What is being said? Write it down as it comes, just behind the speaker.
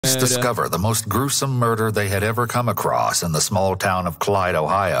police discover the most gruesome murder they had ever come across in the small town of Clyde,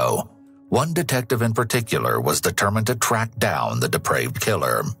 Ohio, one detective in particular was determined to track down the depraved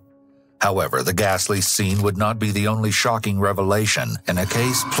killer. However, the ghastly scene would not be the only shocking revelation in a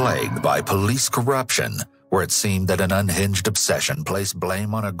case plagued by police corruption, where it seemed that an unhinged obsession placed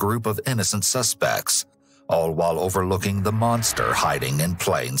blame on a group of innocent suspects, all while overlooking the monster hiding in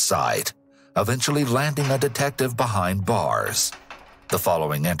plain sight, eventually landing a detective behind bars. The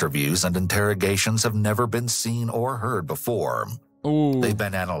following interviews and interrogations have never been seen or heard before. Ooh. They've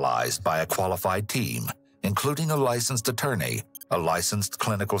been analyzed by a qualified team, including a licensed attorney, a licensed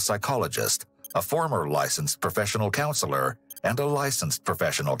clinical psychologist, a former licensed professional counselor, and a licensed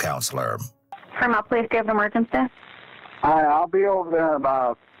professional counselor. Fremont Police, do you have an emergency? I'll be over there in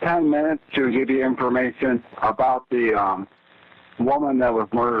about 10 minutes to give you information about the woman that was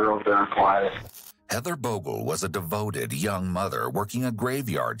murdered over there in Clyde. Heather Bogle was a devoted young mother working a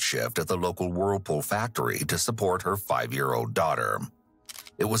graveyard shift at the local Whirlpool factory to support her 5-year-old daughter.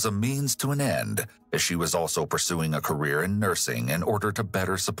 It was a means to an end, as she was also pursuing a career in nursing in order to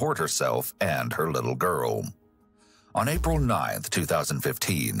better support herself and her little girl. On April 9,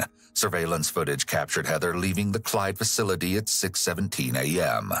 2015, surveillance footage captured Heather leaving the Clyde facility at 6:17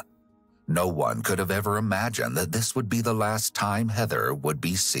 a.m. No one could have ever imagined that this would be the last time Heather would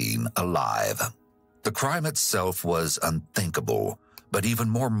be seen alive. The crime itself was unthinkable, but even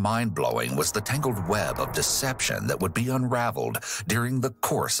more mind-blowing was the tangled web of deception that would be unraveled during the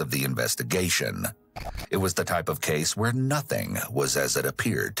course of the investigation. It was the type of case where nothing was as it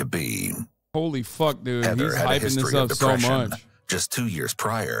appeared to be. Holy fuck, dude. Heather He's had a hyping this history of up so depression. much. Just 2 years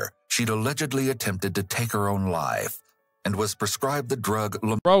prior, she'd allegedly attempted to take her own life and was prescribed the drug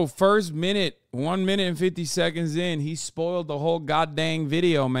Bro, first minute, 1 minute and 50 seconds in, he spoiled the whole goddamn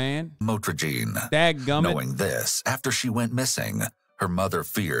video, man. Lamotrigine. Dadgummit. Knowing this, after she went missing, her mother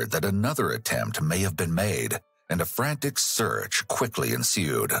feared that another attempt may have been made, and a frantic search quickly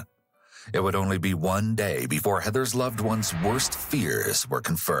ensued. It would only be 1 day before Heather's loved one's worst fears were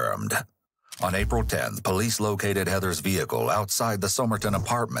confirmed. On April 10th, police located Heather's vehicle outside the Somerton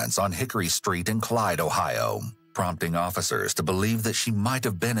Apartments on Hickory Street in Clyde, Ohio, prompting officers to believe that she might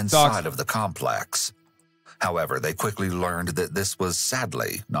have been inside of the complex. However, they quickly learned that this was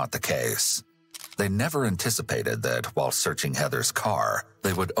sadly not the case. They never anticipated that while searching Heather's car,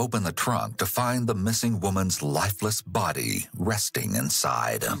 they would open the trunk to find the missing woman's lifeless body resting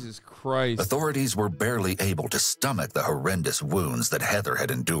inside. Jesus Christ. Authorities were barely able to stomach the horrendous wounds that Heather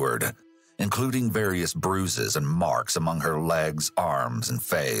had endured, including various bruises and marks among her legs, arms, and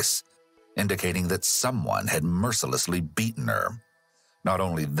face, indicating that someone had mercilessly beaten her. Not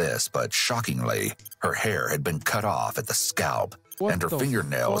only this, but shockingly, her hair had been cut off at the scalp, and her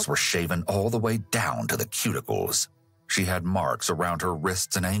fingernails were shaven all the way down to the cuticles. She had marks around her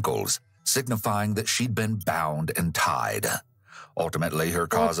wrists and ankles, signifying that she'd been bound and tied. Ultimately, her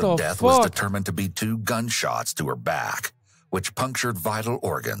cause of death was determined to be 2 gunshots to her back, which punctured vital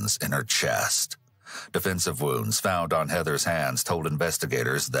organs in her chest. Defensive wounds found on Heather's hands told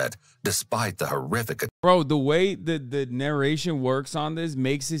investigators that despite the horrific... Bro, the way the narration works on this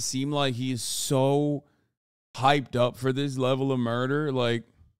makes it seem like he is so hyped up for this level of murder. Like,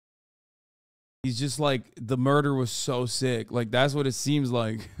 he's just like, the murder was so sick. Like, that's what it seems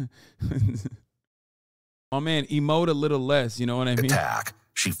like. Oh, man, emote a little less, you know what I mean? Attack.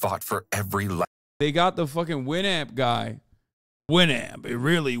 She fought for every... They got the fucking Winamp guy. Winamp, it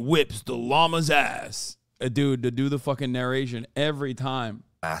really whips the llama's ass. A dude to do the fucking narration every time.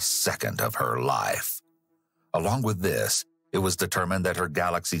 Last second of her life. Along with this, it was determined that her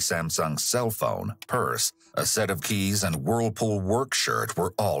Galaxy Samsung cell phone, purse, a set of keys, and Whirlpool work shirt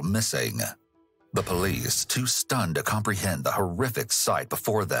were all missing. The police, too stunned to comprehend the horrific sight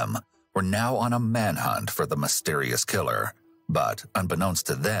before them, were now on a manhunt for the mysterious killer. But, unbeknownst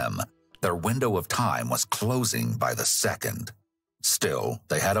to them, their window of time was closing by the second. Still,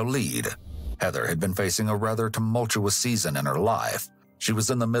 they had a lead. Heather had been facing a rather tumultuous season in her life. She was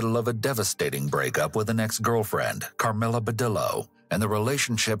in the middle of a devastating breakup with an ex-girlfriend, Carmela Badillo, and the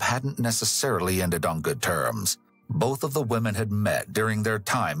relationship hadn't necessarily ended on good terms. Both of the women had met during their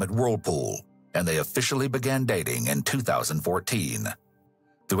time at Whirlpool, and they officially began dating in 2014.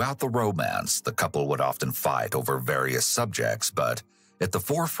 Throughout the romance, the couple would often fight over various subjects, but at the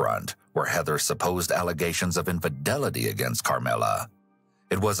forefront were Heather's supposed allegations of infidelity against Carmela.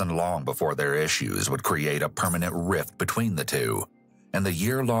 It wasn't long before their issues would create a permanent rift between the two, and the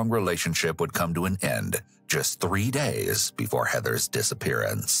year-long relationship would come to an end just 3 days before Heather's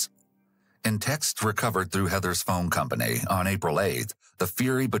disappearance. In texts recovered through Heather's phone company on April 8th, the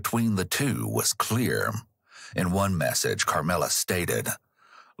fury between the two was clear. In one message, Carmela stated,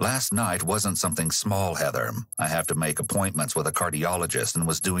 Last night wasn't something small, Heather. I have to make appointments with a cardiologist and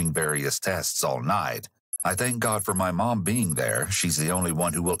was doing various tests all night. I thank God for my mom being there. She's the only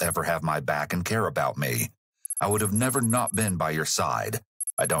one who will ever have my back and care about me. I would have never not been by your side.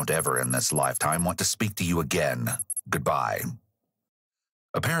 I don't ever in this lifetime want to speak to you again. Goodbye.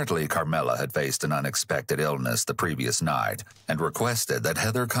 Apparently, Carmela had faced an unexpected illness the previous night and requested that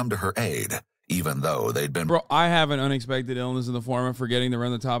Heather come to her aid, even though they'd been... Bro, I have an unexpected illness in the form of forgetting to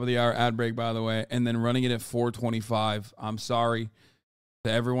run the top of the hour ad break, by the way, and then running it at 4:25. I'm sorry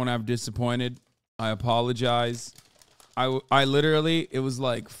to everyone I've disappointed. I apologize. I literally, it was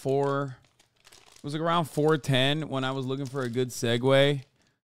like around 4:10 when I was looking for a good segue,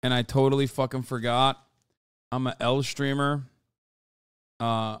 and I totally fucking forgot. I'm an L streamer.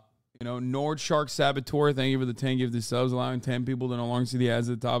 Nord Shark Saboteur, thank you for the 10 gifted subs, allowing 10 people to no longer see the ads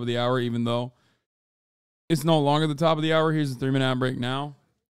at the top of the hour, even though it's no longer the top of the hour. Here's the 3-minute ad break now.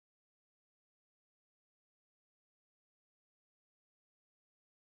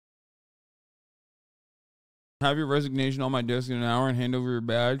 Have your resignation on my desk in an hour and hand over your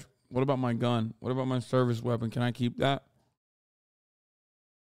badge. What about my gun? What about my service weapon? Can I keep that?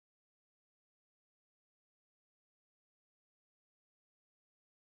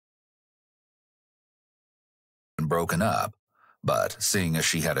 broken up, but seeing as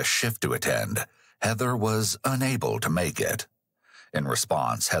she had a shift to attend, Heather was unable to make it. In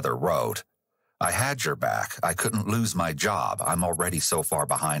response, Heather wrote, "I had your back. I couldn't lose my job. I'm already so far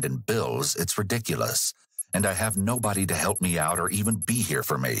behind in bills, it's ridiculous. And I have nobody to help me out or even be here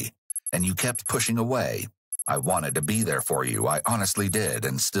for me. And you kept pushing away. I wanted to be there for you. I honestly did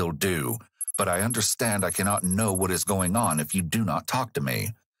and still do. But I understand I cannot know what is going on if you do not talk to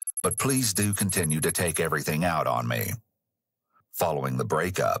me. But please do continue to take everything out on me." Following the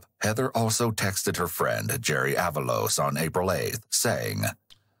breakup, Heather also texted her friend Jerry Avalos on April 8th, saying,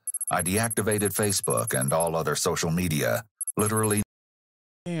 "I deactivated Facebook and all other social media. Literally..."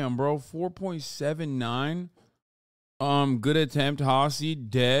 Damn, bro, 4.79. Good attempt, Hossie,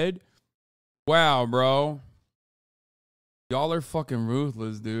 dead. Wow, bro. Y'all are fucking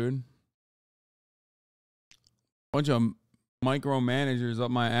ruthless, dude. Bunch of micromanagers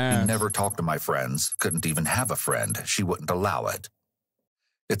up my ass. Never talked to my friends, couldn't even have a friend. She wouldn't allow it.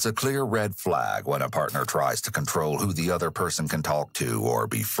 It's a clear red flag when a partner tries to control who the other person can talk to or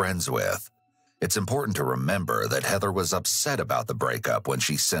be friends with. It's important to remember that Heather was upset about the breakup when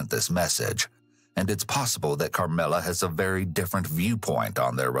she sent this message, and it's possible that Carmela has a very different viewpoint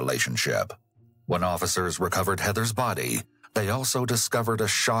on their relationship. When officers recovered Heather's body, they also discovered a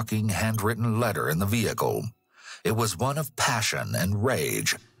shocking handwritten letter in the vehicle. It was one of passion and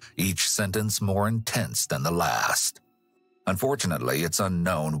rage, each sentence more intense than the last. Unfortunately, it's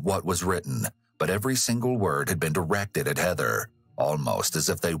unknown what was written, but every single word had been directed at Heather, almost as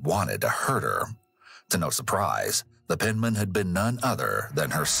if they wanted to hurt her. To no surprise, the penman had been none other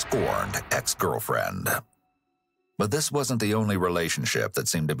than her scorned ex-girlfriend. But this wasn't the only relationship that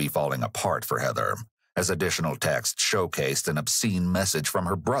seemed to be falling apart for Heather, as additional texts showcased an obscene message from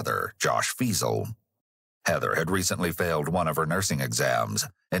her brother, Josh Fiesel. Heather had recently failed one of her nursing exams,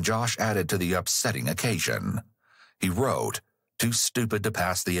 and Josh added to the upsetting occasion. He wrote, "Too stupid to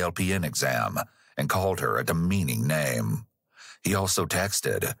pass the LPN exam," and called her a demeaning name. He also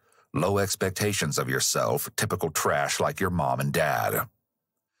texted, "Low expectations of yourself, typical trash like your mom and dad."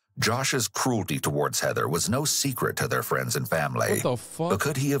 Josh's cruelty towards Heather was no secret to their friends and family. What the fuck? But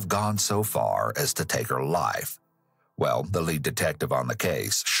could he have gone so far as to take her life? Well, the lead detective on the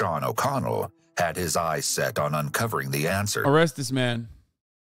case, Sean O'Connell, had his eyes set on uncovering the answer. Arrest this man.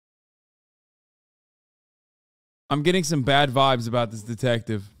 I'm getting some bad vibes about this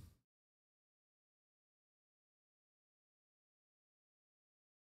detective.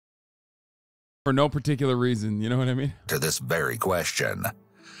 For no particular reason, you know what I mean? To this very question.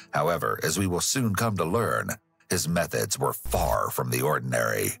 However, as we will soon come to learn, his methods were far from the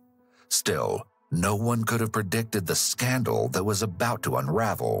ordinary. Still, no one could have predicted the scandal that was about to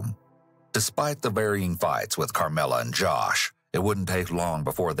unravel. Despite the varying fights with Carmela and Josh, it wouldn't take long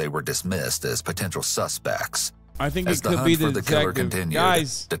before they were dismissed as potential suspects. I think As it the could hunt be for the the killer detective. continued,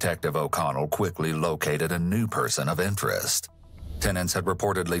 Guys, Detective O'Connell quickly located a new person of interest. Tenants had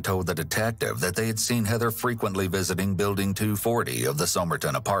reportedly told the detective that they had seen Heather frequently visiting Building 240 of the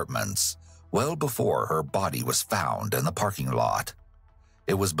Somerton Apartments, well before her body was found in the parking lot.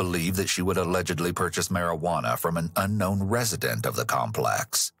 It was believed that she would allegedly purchase marijuana from an unknown resident of the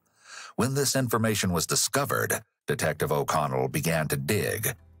complex. When this information was discovered, Detective O'Connell began to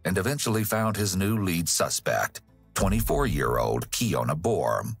dig and eventually found his new lead suspect, 24-year-old Kiona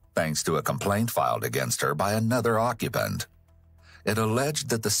Bohr, thanks to a complaint filed against her by another occupant. It alleged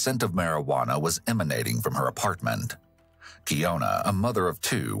that the scent of marijuana was emanating from her apartment. Kiona, a mother of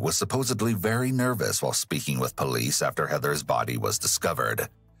two, was supposedly very nervous while speaking with police after Heather's body was discovered,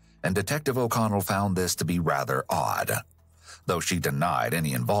 and Detective O'Connell found this to be rather odd. Though she denied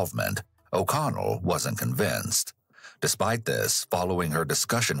any involvement, O'Connell wasn't convinced. Despite this, following her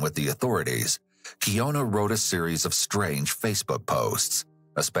discussion with the authorities, Kiona wrote a series of strange Facebook posts,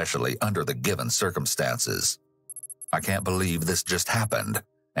 especially under the given circumstances. "I can't believe this just happened,"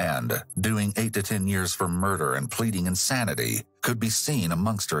 and "doing 8 to 10 years for murder and pleading insanity" could be seen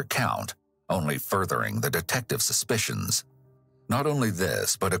amongst her account, only furthering the detective's suspicions. Not only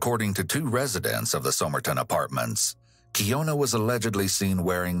this, but according to 2 residents of the Somerton apartments, Kiona was allegedly seen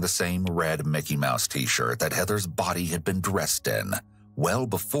wearing the same red Mickey Mouse t-shirt that Heather's body had been dressed in, well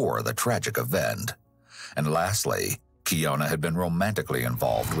before the tragic event. And lastly, Kiona had been romantically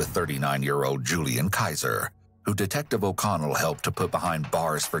involved with 39-year-old Julian Kaiser, who Detective O'Connell helped to put behind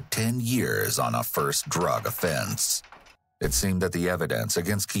bars for 10 years on a first drug offense. It seemed that the evidence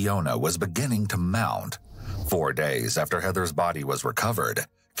against Kiona was beginning to mount. 4 days after Heather's body was recovered,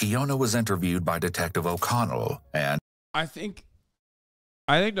 Kiona was interviewed by Detective O'Connell, and I think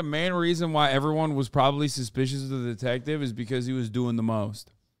the main reason why everyone was probably suspicious of the detective is because he was doing the most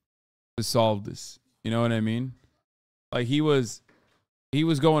to solve this. You know what I mean? Like he was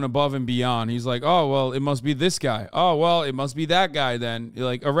going above and beyond. He's like, "Oh, well, it must be this guy. Oh, well, it must be that guy then." You're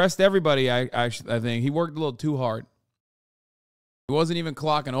like, arrest everybody. I think he worked a little too hard. He wasn't even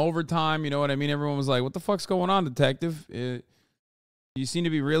clocking overtime. You know what I mean? Everyone was like, "What the fuck's going on, detective? You seem to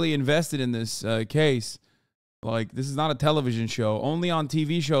be really invested in this case. Like, this is not a television show. Only on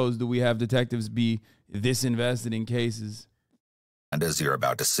TV shows do we have detectives be this invested in cases." And as you're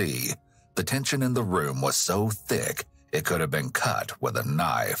about to see, the tension in the room was so thick, it could have been cut with a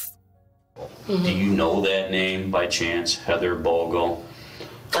knife. Do you know that name by chance, Heather Bogle?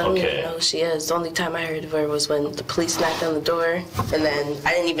 I don't even know who she is. The only time I heard of her was when the police knocked on the door, and then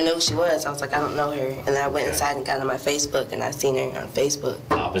I didn't even know who she was. I was like, I don't know her. And then I went inside and got on my Facebook, and I seen her on Facebook.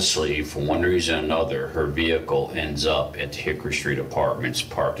 Obviously, for one reason or another, her vehicle ends up at the Hickory Street Apartments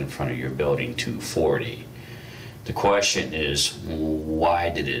parked in front of your building 240. The question is,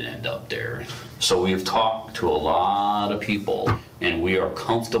 why did it end up there? So we've talked to a lot of people, and we are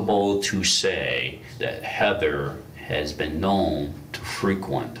comfortable to say that Heather has been known to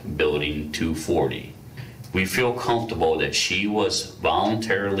frequent building 240. We feel comfortable that she was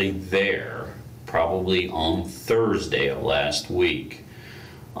voluntarily there probably on Thursday of last week,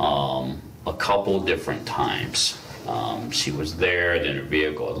 a couple different times. She was there, then her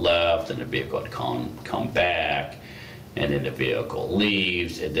vehicle had left, and the vehicle had come back, and then the vehicle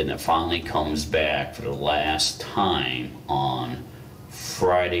leaves, and then it finally comes back for the last time on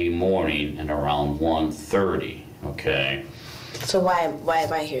Friday morning at around 1:30. Okay. So why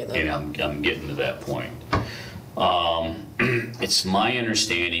am I here though? And I'm getting to that point. It's my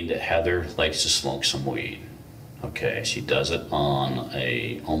understanding that Heather likes to smoke some weed. Okay, she does it on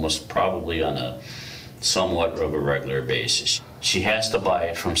probably on a somewhat of a regular basis. She has to buy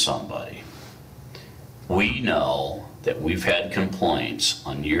it from somebody. We know that we've had complaints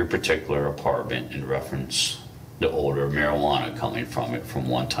on your particular apartment in reference to odor of marijuana coming from it from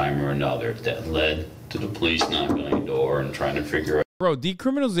one time or another that led to the police knocking on the door and trying to figure out. Bro,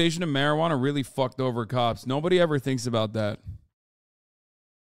 decriminalization of marijuana really fucked over cops. Nobody ever thinks about that.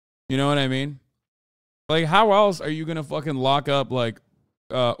 You know what I mean? Like, how else are you gonna fucking lock up like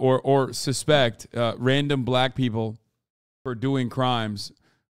or suspect random black people for doing crimes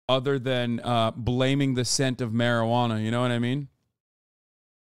other than blaming the scent of marijuana? You know what I mean?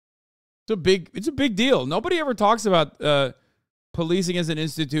 It's a big deal. Nobody ever talks about policing as an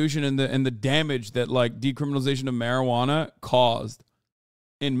institution and the damage that like decriminalization of marijuana caused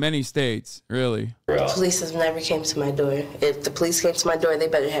in many states, really. The police have never came to my door. If the police came to my door, they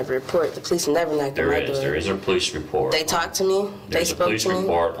better have a report. The police never knocked on my door. There is a police report. They talked to me. They spoke to me. There's a police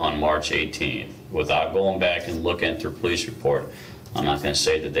report on March 18th. Without going back and looking at their police report, I'm not going to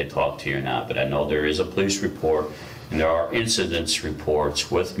say that they talked to you or not, but I know there is a police report. And there are incidents reports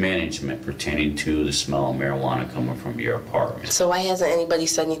with management pertaining to the smell of marijuana coming from your apartment. So why hasn't anybody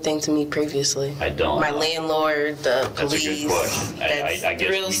said anything to me previously? I don't My know. landlord, the police. That's a good question. That's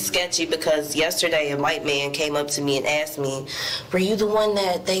real sketchy because yesterday a white man came up to me and asked me, were you the one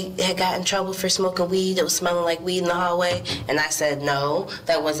that they had got in trouble for smoking weed? It was smelling like weed in the hallway? And I said, no,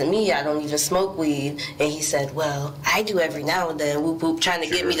 that wasn't me. I don't even smoke weed. And he said, well, I do every now and then, whoop whoop, trying to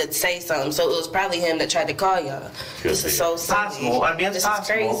get me to say something. So it was probably him that tried to call y'all. This is so possible. I mean, this is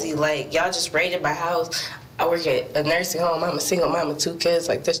crazy. Like, y'all just raided my house. I work at a nursing home. I'm a single mom with 2 kids.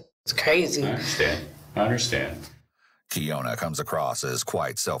 Like, this is crazy. I understand. Kiona comes across as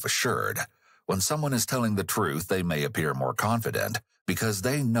quite self-assured. When someone is telling the truth, they may appear more confident because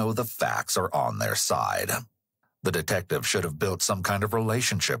they know the facts are on their side. The detective should have built some kind of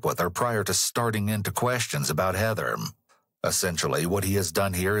relationship with her prior to starting into questions about Heather. Essentially, what he has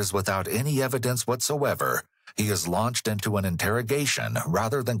done here is without any evidence whatsoever, he has launched into an interrogation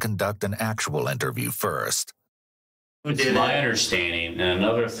rather than conduct an actual interview first. It's my understanding, and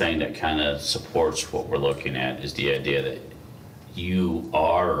another thing that kind of supports what we're looking at is the idea that you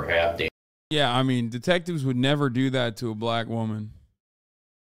are or have dated. Yeah, I mean, detectives would never do that to a black woman.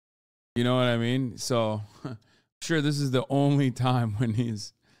 You know what I mean? So, I'm sure this is the only time when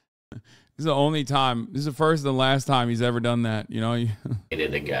this is the only time, this is the first and the last time he's ever done that, you know?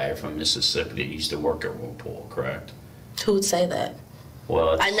 Dated a guy from Mississippi that used to work at Whirlpool, correct? Who would say that?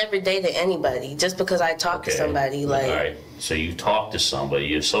 Well, I never dated anybody. Just because I talked to somebody, like... All right, so you talked to somebody,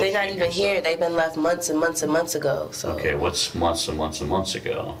 you associate they're not even here. They've been left months and months and months ago, so... Okay, what's months and months and months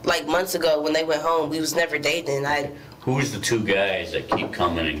ago? Like months ago when they went home, we was never dating. Who's the two guys that keep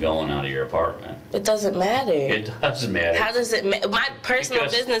coming and going out of your apartment? It doesn't matter. It doesn't matter. How does it matter? My personal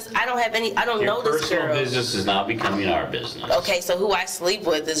business, I don't know this girl. Your personal business is not becoming our business. Okay, so who I sleep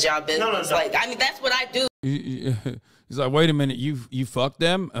with is y'all business. No. Like, I mean, that's what I do. He's like, wait a minute, you fucked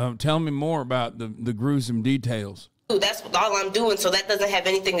them? Tell me more about the gruesome details. That's all I'm doing, so that doesn't have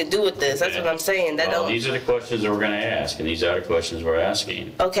anything to do with this. That's what I'm saying. These are the questions that we're going to ask, and these are the questions we're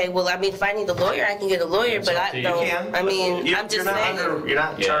asking. Okay, well, I mean, if I need a lawyer, I can get a lawyer, but I don't. I mean, I'm just saying. You're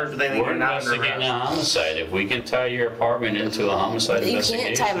not charged with anything. We're investigating a homicide. If we can tie your apartment into a homicide investigation.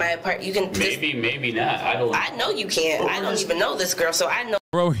 You can't tie my apartment. You can. Maybe not. I don't. I know you can't. I don't even know this girl, so I know.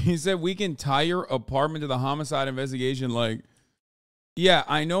 Bro, he said we can tie your apartment to the homicide investigation. Like, yeah,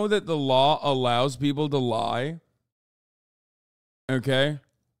 I know that the law allows people to lie. Okay.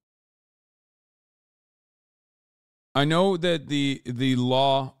 I know that the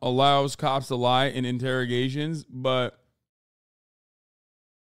law allows cops to lie in interrogations, but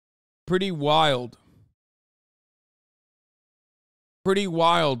pretty wild. Pretty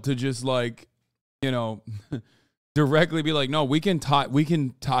wild to just like, you know, directly be like, no, we can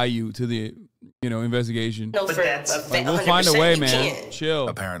tie you to the, you know, investigation. No, we'll find a way, man. Chill.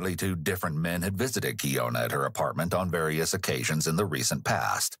 Apparently, two different men had visited Kiona at her apartment on various occasions in the recent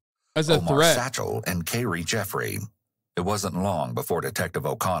past. As a Omar threat. Satchel and Carrie Jeffrey. It wasn't long before Detective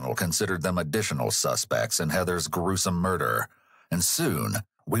O'Connell considered them additional suspects in Heather's gruesome murder. And soon,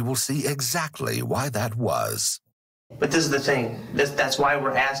 we will see exactly why that was. But this is the thing. That's why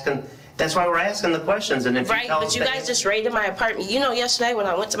we're asking. That's why we're asking the questions. And if right, but you guys just raided my apartment. You know, yesterday when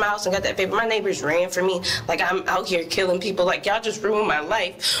I went to my house and got that paper, my neighbors ran for me. Like, I'm out here killing people. Like, y'all just ruined my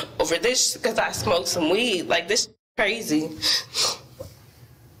life over this because I smoked some weed. Like, this is crazy.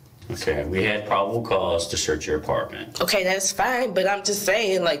 Okay, we had probable cause to search your apartment. Okay, that's fine, but I'm just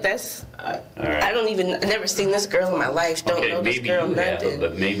saying, like, that's... Right. I've never seen this girl in my life. Don't know this girl, maybe you nothing. have,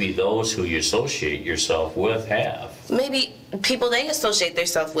 but maybe those who you associate yourself with have. Maybe people they associate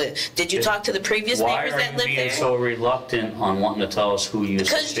themselves with. Did you talk to the previous neighbors that lived there? Why are you being so reluctant on wanting to tell us who you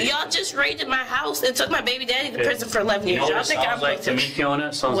associate? Because y'all just raided my house and took my baby daddy to prison for 11 years. Y'all think I'm like to me, Kiona?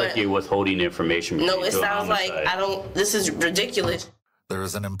 It sounds like you're withholding information. No, it sounds like this is ridiculous. There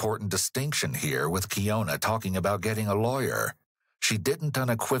is an important distinction here with Kiona talking about getting a lawyer. She didn't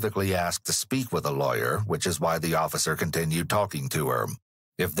unequivocally ask to speak with a lawyer, which is why the officer continued talking to her.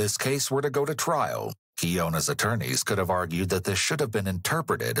 If this case were to go to trial, Kiona's attorneys could have argued that this should have been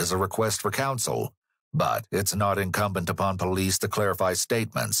interpreted as a request for counsel. But it's not incumbent upon police to clarify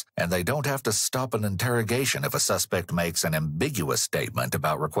statements, and they don't have to stop an interrogation if a suspect makes an ambiguous statement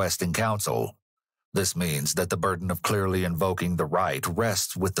about requesting counsel. This means that the burden of clearly invoking the right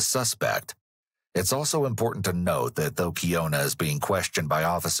rests with the suspect. It's also important to note that though Kiona is being questioned by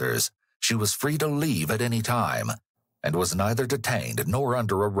officers, she was free to leave at any time and was neither detained nor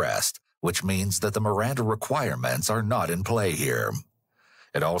under arrest, which means that the Miranda requirements are not in play here.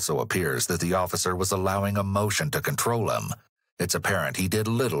 It also appears that the officer was allowing emotion to control him. It's apparent he did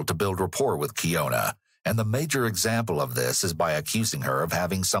little to build rapport with Kiona, and the major example of this is by accusing her of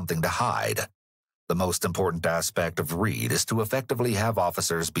having something to hide. The most important aspect of Reed is to effectively have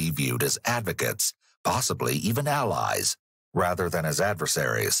officers be viewed as advocates, possibly even allies, rather than as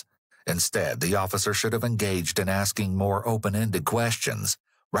adversaries. Instead, the officer should have engaged in asking more open-ended questions,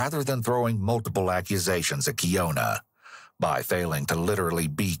 rather than throwing multiple accusations at Kiona. By failing to literally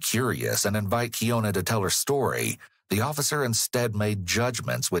be curious and invite Kiona to tell her story, the officer instead made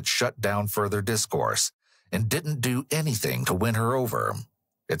judgments which shut down further discourse, and didn't do anything to win her over.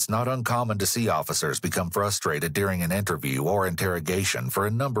 It's not uncommon to see officers become frustrated during an interview or interrogation for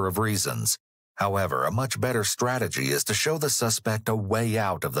a number of reasons. However, a much better strategy is to show the suspect a way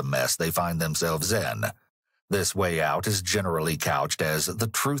out of the mess they find themselves in. This way out is generally couched as the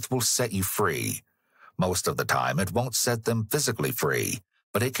truth will set you free. Most of the time, it won't set them physically free,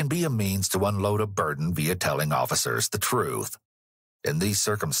 but it can be a means to unload a burden via telling officers the truth. In these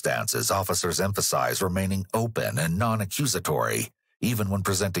circumstances, officers emphasize remaining open and non-accusatory, even when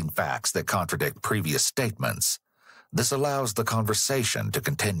presenting facts that contradict previous statements. This allows the conversation to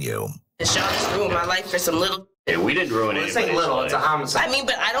continue. Y'all just ruined my life for some little. Yeah, we didn't ruin anybody's This ain't little, life. it's a homicide. I mean,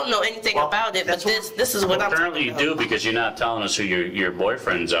 but I don't know anything about it. But this is what I'm Apparently you talking do about. because you're not telling us who your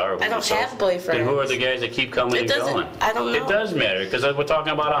boyfriends are. I don't have boyfriends. Then who are the guys that keep coming It and doesn't. going? I don't know. It does matter because we're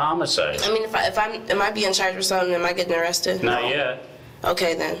talking about a homicide. I mean, am I being charged with something? Am I getting arrested? Not yet.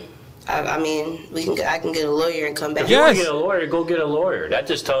 Okay then. I mean, I can get a lawyer and come back. If you want Yes. to get a lawyer, go get a lawyer. That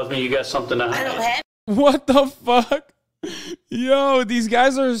just tells me you got something to hide. I don't have. What the fuck? Yo, these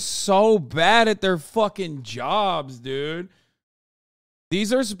guys are so bad at their fucking jobs, dude.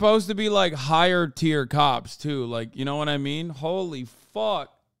 These are supposed to be like higher tier cops too. Like, you know what I mean? Holy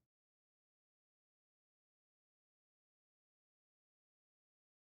fuck.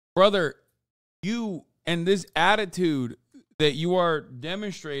 Brother, you and this attitude that you are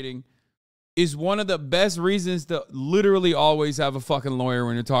demonstrating is one of the best reasons to literally always have a fucking lawyer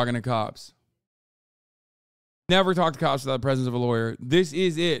when you're talking to cops. Never talk to cops without the presence of a lawyer. This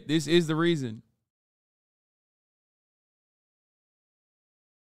is it. This is the reason.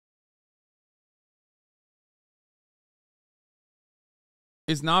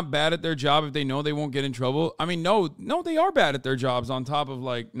 It's not bad at their job if they know they won't get in trouble. I mean, no, they are bad at their jobs on top of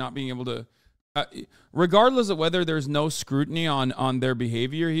like not being able to, regardless of whether there's no scrutiny on their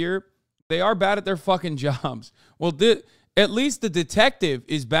behavior here, they are bad at their fucking jobs. Well, at least the detective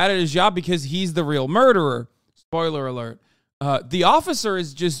is bad at his job because he's the real murderer. Spoiler alert. The officer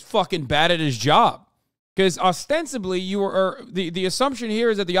is just fucking bad at his job because ostensibly the assumption here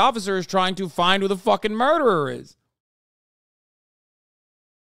is that the officer is trying to find who the fucking murderer is.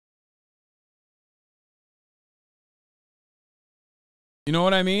 You know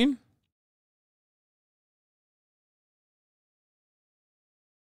what I mean?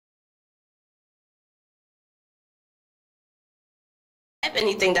 Have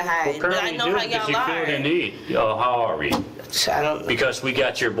anything to hide, but I know how y'all you are. feel the need. Oh, how are we? I don't. Because we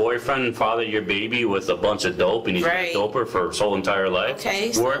got your boyfriend fathered your baby with a bunch of dope, and he's been a doper for his whole entire life.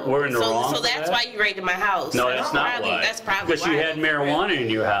 Okay, we're in the wrong. So that's why you raided my house. No, that's not why. That's probably because you had marijuana in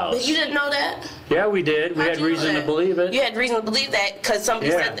your house. But you didn't know that? Yeah, we did. We had reason to believe it. You had reason to believe that because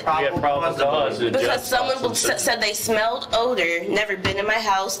somebody said that. We had probable cause. Because someone said they smelled odor, never been in my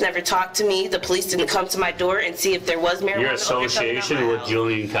house, never talked to me. The police didn't come to my door and see if there was marijuana. Your association with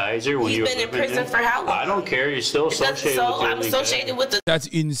Julian Kaiser when you were been in prison for how long? I don't care. You're still associated with Julian I'm associated with the. That's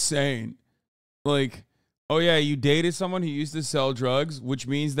insane. Like, oh yeah, you dated someone who used to sell drugs, which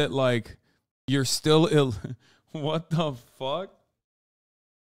means that like you're still ill. What the fuck?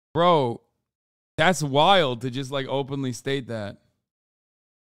 Bro, that's wild to just like openly state that.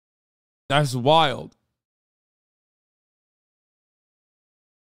 That's wild.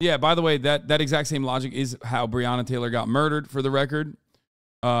 Yeah, by the way, that exact same logic is how Breonna Taylor got murdered, for the record.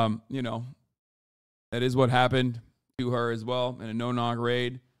 You know, that is what happened to her as well in a no-knock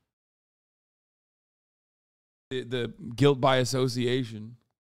raid. The guilt by association.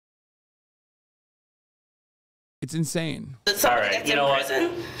 It's insane. All right, you know what?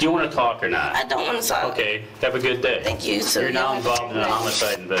 Do you want to talk or not? I don't want to talk. Okay, have a good day. Thank you. So you're now involved in a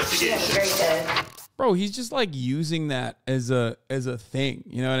homicide investigation. Great day. Bro, he's just like using that as a thing.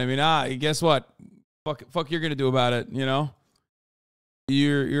 You know what I mean? Guess what? Fuck you're gonna do about it, you know?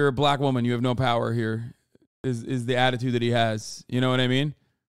 You're a black woman, you have no power here, is the attitude that he has. You know what I mean?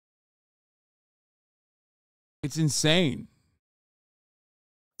 It's insane.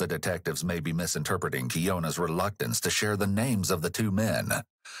 The detectives may be misinterpreting Kiona's reluctance to share the names of the two men.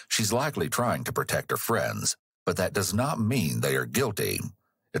 She's likely trying to protect her friends, but that does not mean they are guilty.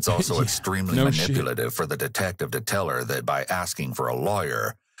 It's also Yeah, extremely no manipulative for the detective to tell her that by asking for a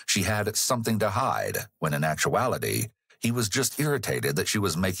lawyer, she had something to hide, when in actuality, he was just irritated that she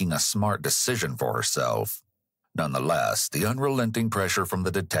was making a smart decision for herself. Nonetheless, the unrelenting pressure from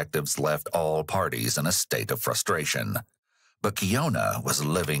the detectives left all parties in a state of frustration. But Kiona was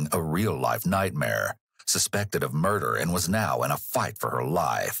living a real-life nightmare, suspected of murder, and was now in a fight for her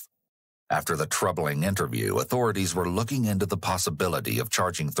life. After the troubling interview, authorities were looking into the possibility of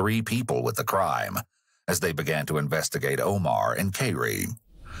charging 3 people with the crime, as they began to investigate Omar and Kairi.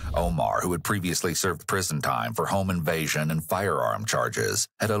 Omar, who had previously served prison time for home invasion and firearm charges,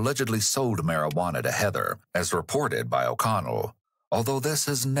 had allegedly sold marijuana to Heather, as reported by O'Connell. although this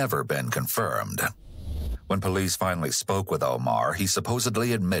has never been confirmed. When police finally spoke with Omar, he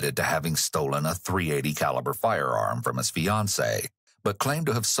supposedly admitted to having stolen a .380 caliber firearm from his fiancée, but claimed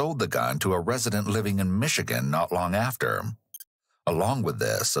to have sold the gun to a resident living in Michigan not long after. Along with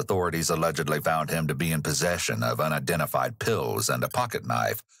this, authorities allegedly found him to be in possession of unidentified pills and a pocket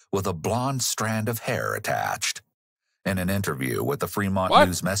knife with a blonde strand of hair attached. In an interview with the Fremont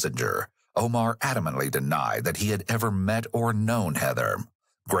News Messenger, Omar adamantly denied that he had ever met or known Heather,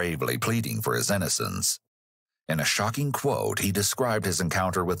 gravely pleading for his innocence. In a shocking quote, he described his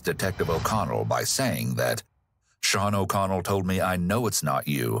encounter with Detective O'Connell by saying that, "Sean O'Connell told me, I know it's not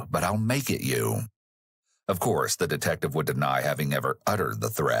you, but I'll make it you." Of course, the detective would deny having ever uttered the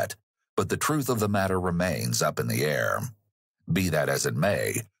threat, but the truth of the matter remains up in the air. Be that as it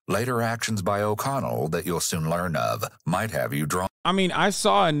may, later actions by O'Connell that you'll soon learn of might have you drawn. I mean, I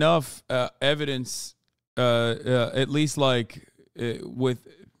saw enough evidence, at least like with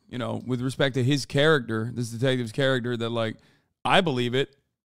respect to his character, this detective's character, that like I believe it.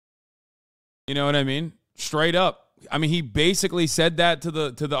 You know what I mean? Straight up. I mean, he basically said that to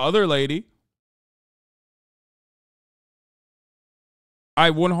the other lady. I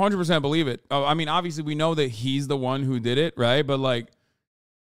 100% believe it. I mean, obviously we know that he's the one who did it, right? But like,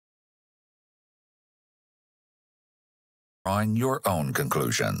 drawing your own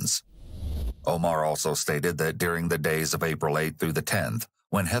conclusions. Omar also stated that during the days of April 8th through the 10th,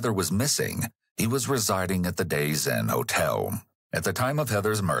 when Heather was missing, he was residing at the Days Inn Hotel. At the time of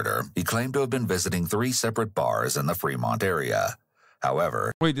Heather's murder, he claimed to have been visiting 3 separate bars in the Fremont area.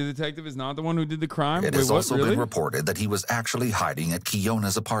 However, wait, the detective is not the one who did the crime? It has also been reported that he was actually hiding at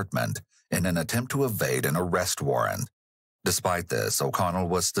Kiona's apartment in an attempt to evade an arrest warrant. Despite this, O'Connell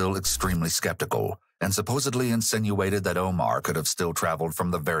was still extremely skeptical and supposedly insinuated that Omar could have still traveled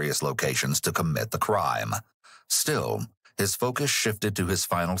from the various locations to commit the crime. Still, his focus shifted to his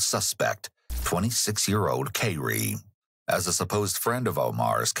final suspect, 26-year-old Kayri. As a supposed friend of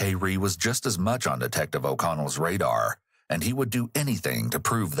Omar's, Kayri was just as much on Detective O'Connell's radar, and he would do anything to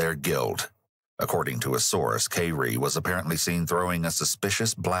prove their guilt. According to a source, Kayri was apparently seen throwing a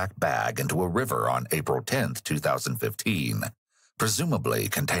suspicious black bag into a river on April 10, 2015, presumably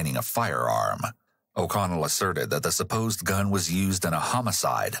containing a firearm. O'Connell asserted that the supposed gun was used in a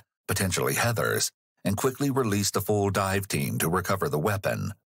homicide, potentially Heather's, and quickly released a full dive team to recover the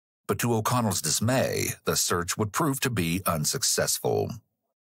weapon. But to O'Connell's dismay, the search would prove to be unsuccessful.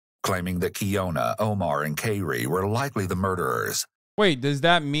 Claiming that Kiona, Omar, and Kayri were likely the murderers. Wait, does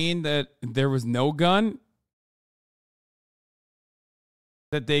that mean that there was no gun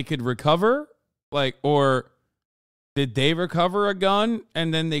that they could recover? Like, or did they recover a gun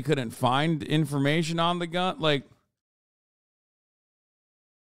and then they couldn't find information on the gun? Like,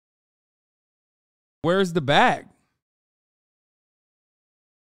 where's the bag?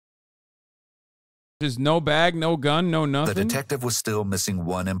 There's no bag, no gun, no nothing. The detective was still missing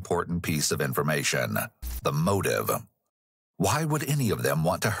one important piece of information: the motive. Why would any of them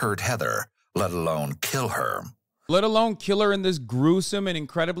want to hurt Heather, let alone kill her? Let alone kill her in this gruesome and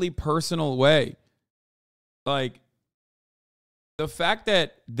incredibly personal way. Like, the fact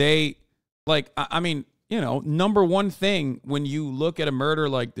that they, like, I mean, you know, number one thing when you look at a murder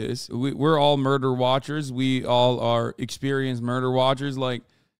like this, we're all murder watchers. We all are experienced murder watchers. Like,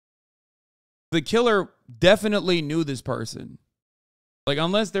 the killer definitely knew this person. Like,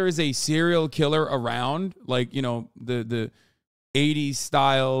 unless there is a serial killer around, like, you know, the 80s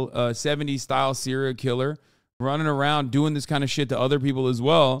style, 70s style serial killer running around doing this kind of shit to other people as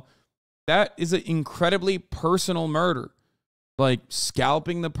well, that is an incredibly personal murder. Like,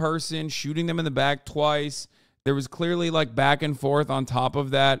 scalping the person, shooting them in the back twice. There was clearly, like, back and forth on top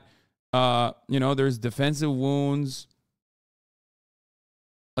of that. You know, there's defensive wounds.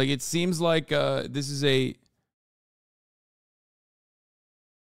 Like, it seems like this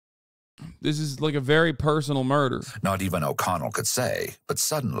is like a very personal murder. Not even O'Connell could say, but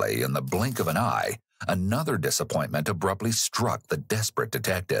suddenly, in the blink of an eye, another disappointment abruptly struck the desperate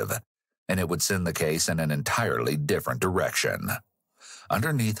detective, and it would send the case in an entirely different direction.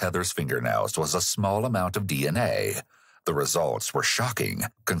 Underneath Heather's fingernails was a small amount of DNA. The results were shocking,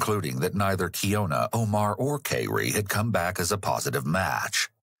 concluding that neither Kiona, Omar, or Kayri had come back as a positive match.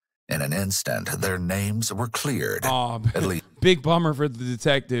 In an instant, their names were cleared. Oh, at least. Big bummer for the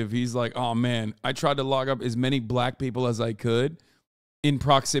detective. He's like, oh, man, I tried to log up as many black people as I could in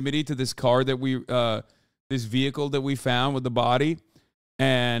proximity to this car that this vehicle that we found with the body.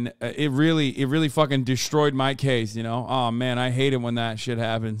 And it really fucking destroyed my case, you know? Oh, man, I hate it when that shit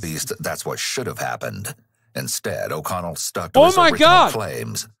happens. At least that's what should have happened. Instead, O'Connell stuck to his original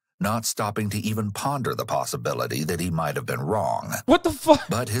claims, not stopping to even ponder the possibility that he might have been wrong. What the fuck?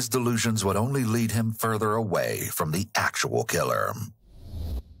 But his delusions would only lead him further away from the actual killer.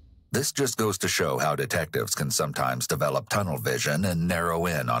 This just goes to show how detectives can sometimes develop tunnel vision and narrow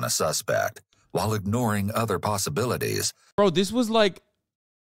in on a suspect, while ignoring other possibilities. Bro, this was like,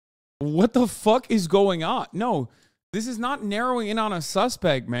 what the fuck is going on? No, this is not narrowing in on a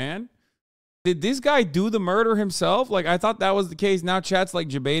suspect, man. Did this guy do the murder himself? Like, I thought that was the case. Now chat's like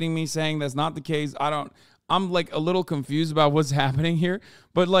debating me, saying that's not the case. I'm like a little confused about what's happening here.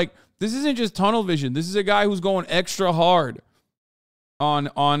 But like, this isn't just tunnel vision. This is a guy who's going extra hard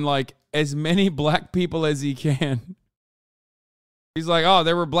on like as many black people as he can. He's like, oh,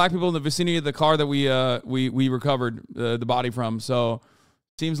 there were black people in the vicinity of the car that we recovered the body from. So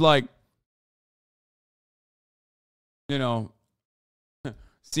seems like, you know,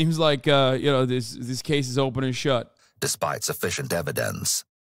 seems like, this case is open and shut. Despite sufficient evidence,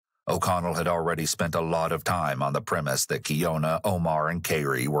 O'Connell had already spent a lot of time on the premise that Kiona, Omar, and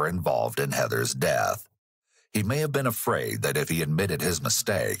Carey were involved in Heather's death. He may have been afraid that if he admitted his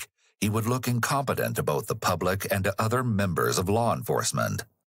mistake, he would look incompetent to both the public and to other members of law enforcement.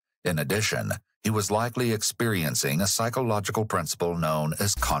 In addition, he was likely experiencing a psychological principle known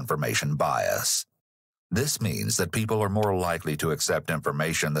as confirmation bias. This means that people are more likely to accept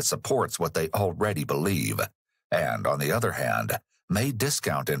information that supports what they already believe, and, on the other hand, may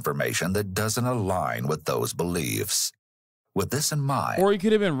discount information that doesn't align with those beliefs. With this in mind... Or he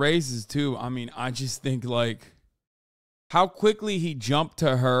could have been racist, too. I mean, I just think, like, how quickly he jumped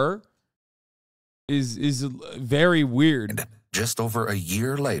to her is very weird. Just over a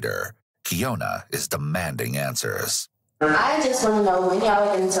year later, Kiona is demanding answers. I just want to know when y'all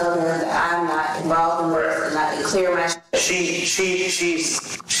are going to tell her that I'm not involved in this and I can clear my... She says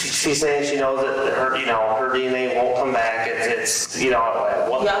she knows that her DNA won't come back. It's at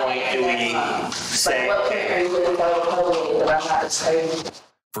what point do we say... What point are you going to tell the that I'm not saying?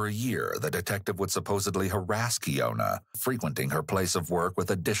 For a year, the detective would supposedly harass Kiona, frequenting her place of work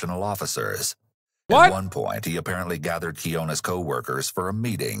with additional officers. What? At one point, he apparently gathered Kiona's co-workers for a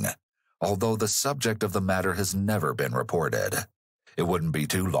meeting, although the subject of the matter has never been reported. It wouldn't be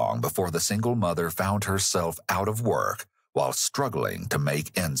too long before the single mother found herself out of work while struggling to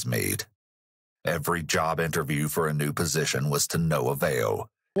make ends meet. Every job interview for a new position was to no avail,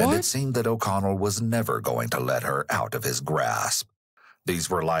 and it seemed that O'Connell was never going to let her out of his grasp. These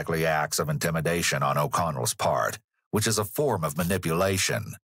were likely acts of intimidation on O'Connell's part, which is a form of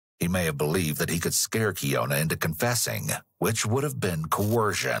manipulation. He may have believed that he could scare Kiona into confessing, which would have been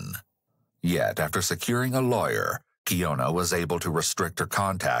coercion. Yet, after securing a lawyer, Kiona was able to restrict her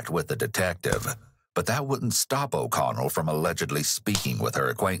contact with the detective, but that wouldn't stop O'Connell from allegedly speaking with her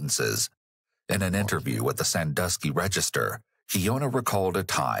acquaintances. In an interview with the Sandusky Register, Kiona recalled a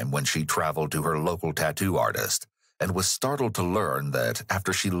time when she traveled to her local tattoo artist and was startled to learn that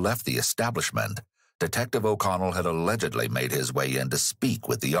after she left the establishment, Detective O'Connell had allegedly made his way in to speak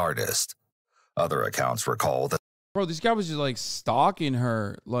with the artist. Other accounts recall that... Bro, this guy was just like stalking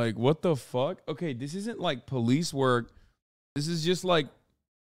her. Like, what the fuck? Okay, this isn't like police work. This is just like...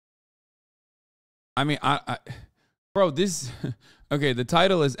 I mean, bro, this... Okay, the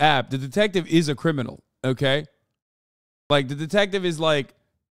title is apt. The detective is a criminal, okay? Like, the detective is like...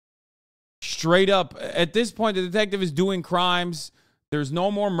 Straight up, at this point, the detective is doing crimes. There's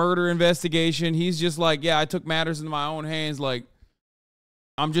no more murder investigation. He's just like, yeah, I took matters into my own hands. Like,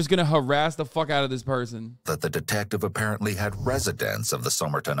 I'm just going to harass the fuck out of this person. That the detective apparently had residents of the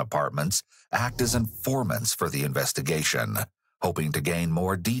Somerton apartments act as informants for the investigation, hoping to gain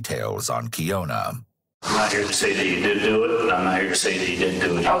more details on Kiona. I'm not here to say that you did do it, and I'm not here to say that you didn't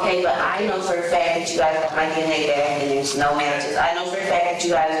do it. Okay, but I know for a fact that you guys got my DNA back and there's no matches. I know for a fact that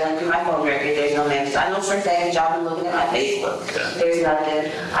you guys went through my phone record, there's no matches. I know for a fact that y'all been looking at my Facebook. Okay. There's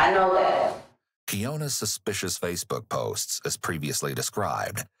nothing. I know that. Kiona's suspicious Facebook posts, as previously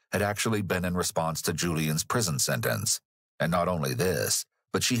described, had actually been in response to Julian's prison sentence. And not only this,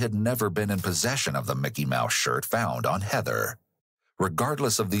 but she had never been in possession of the Mickey Mouse shirt found on Heather.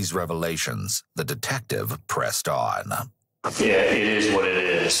 Regardless of these revelations, the detective pressed on. Yeah, it is what it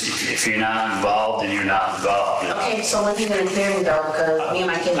is. If you're not involved, then you're not involved. Okay, so when are you going to clear me, though? Because me and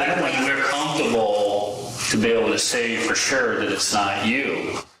my kids... When we're comfortable to be able to say for sure that it's not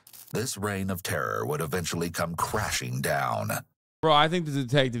you. This reign of terror would eventually come crashing down. Bro, I think the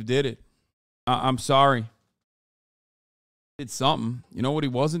detective did it. I'm sorry. Did something. You know what he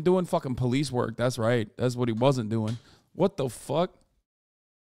wasn't doing? Fucking police work. That's right. That's what he wasn't doing. What the fuck?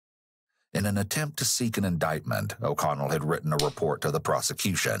 In an attempt to seek an indictment, O'Connell had written a report to the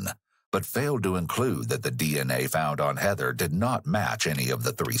prosecution, but failed to include that the DNA found on Heather did not match any of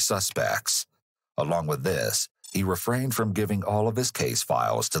the 3 suspects. Along with this, he refrained from giving all of his case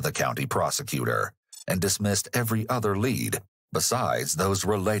files to the county prosecutor and dismissed every other lead besides those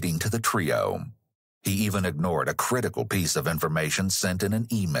relating to the trio. He even ignored a critical piece of information sent in an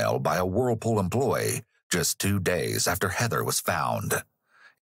email by a Whirlpool employee just 2 days after Heather was found.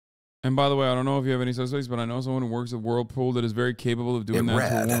 And by the way, I don't know if you have any suspects, but I know someone who works at Whirlpool that is very capable of doing that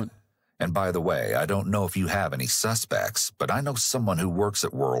to a woman. And by the way, I don't know if you have any suspects, but I know someone who works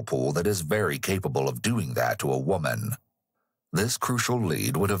at Whirlpool that is very capable of doing that to a woman. This crucial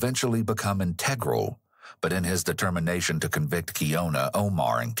lead would eventually become integral, but in his determination to convict Kiona,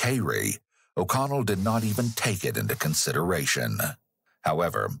 Omar, and Kayri, O'Connell did not even take it into consideration.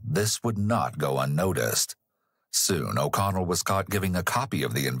 However, this would not go unnoticed. Soon, O'Connell was caught giving a copy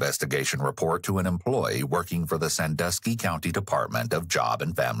of the investigation report to an employee working for the Sandusky County Department of Job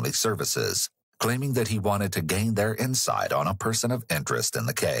and Family Services, claiming that he wanted to gain their insight on a person of interest in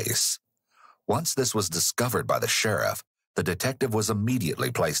the case. Once this was discovered by the sheriff, the detective was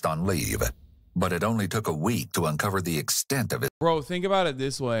immediately placed on leave, but it only took a week to uncover the extent of it. Bro, think about it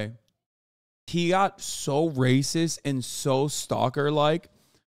this way. He got so racist and so stalker-like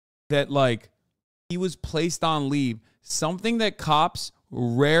that, like, he was placed on leave. Something that cops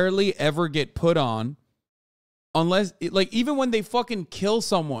rarely ever get put on unless, like, even when they fucking kill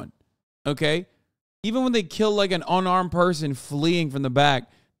someone, okay? Even when they kill, like, an unarmed person fleeing from the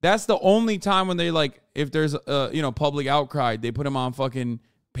back, that's the only time when they, like, if there's a, public outcry, they put him on fucking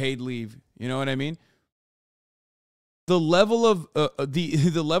paid leave. You know what I mean? The level of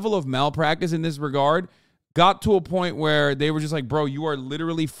the level of malpractice in this regard got to a point where they were just like, bro, you are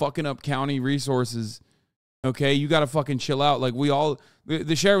literally fucking up county resources. Okay, you got to fucking chill out. Like,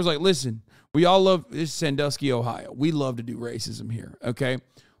 the sheriff was like, listen, we all love this Sandusky, Ohio. We love to do racism here. Okay,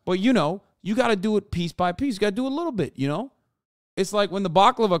 but you got to do it piece by piece. You got to do a little bit. It's like when the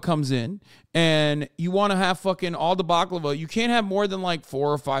baklava comes in and you want to have fucking all the baklava. You can't have more than like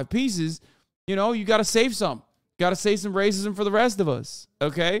 4 or 5 pieces. You got to save some. Got to save some racism for the rest of us.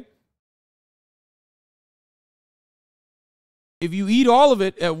 Okay. If you eat all of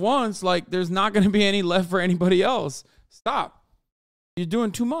it at once, like, there's not going to be any left for anybody else. Stop. You're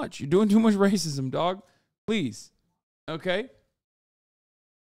doing too much. You're doing too much racism, dog. Please. Okay?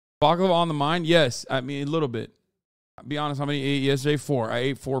 Baklava on the mind? Yes. I mean, a little bit. I'll be honest, how many ate yesterday? 4. I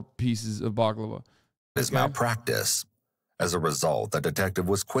ate 4 pieces of baklava. His malpractice. As a result, the detective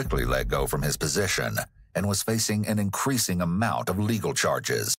was quickly let go from his position and was facing an increasing amount of legal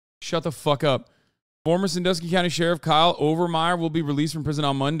charges. Shut the fuck up. Former Sandusky County Sheriff Kyle Overmeyer will be released from prison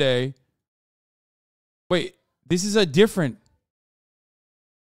on Monday. Wait, this is a different...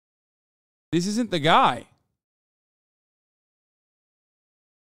 This isn't the guy.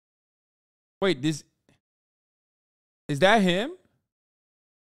 Wait, this... Is that him?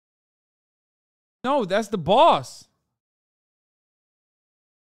 No, that's the boss.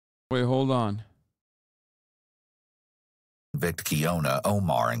 Wait, hold on. Convict Kiona,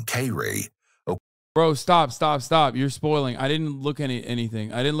 Omar, and Kayri. Bro, stop. You're spoiling. I didn't look at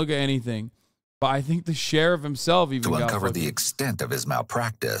anything. I didn't look at anything. But I think the sheriff himself even got to uncover the extent of his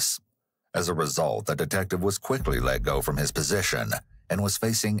malpractice. As a result, the detective was quickly let go from his position and was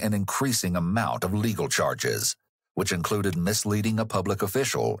facing an increasing amount of legal charges, which included misleading a public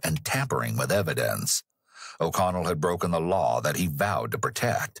official and tampering with evidence. O'Connell had broken the law that he vowed to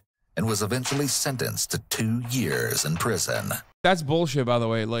protect and was eventually sentenced to 2 years in prison. That's bullshit, by the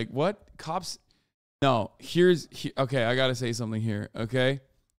way. Like, what? Cops... No, okay, I got to say something here, okay?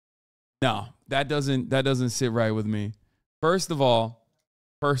 No, that doesn't sit right with me. First of all,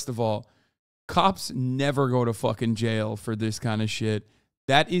 cops never go to fucking jail for this kind of shit.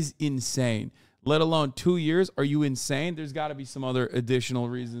 That is insane. Let alone 2 years. Are you insane? There's got to be some other additional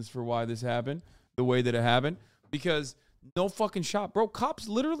reasons for why this happened, the way that it happened. Because no fucking shot. Bro, cops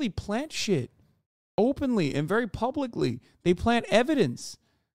literally plant shit openly and very publicly. They plant evidence.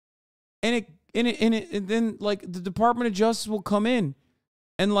 And then, like, the Department of Justice will come in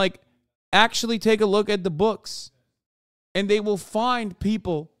and, like, actually take a look at the books. And they will find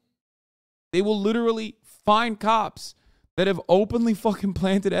people. They will literally find cops that have openly fucking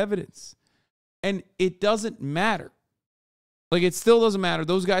planted evidence. And it doesn't matter. Like, it still doesn't matter.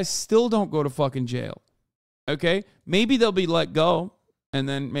 Those guys still don't go to fucking jail. Okay? Maybe they'll be let go. And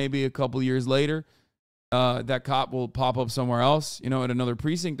then maybe a couple years later, that cop will pop up somewhere else, at another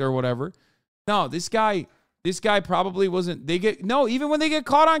precinct or whatever. No, this guy probably wasn't. Even when they get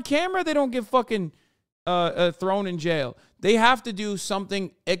caught on camera, they don't get fucking thrown in jail. They have to do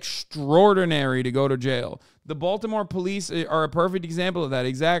something extraordinary to go to jail. The Baltimore police are a perfect example of that.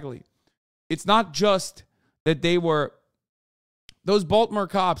 Exactly. it's not just that those Baltimore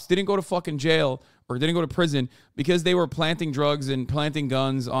cops didn't go to fucking jail or didn't go to prison because they were planting drugs and planting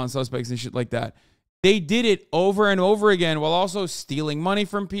guns on suspects and shit like that. They did it over and over again while also stealing money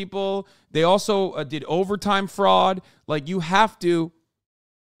from people. They also did overtime fraud. Like, you have to,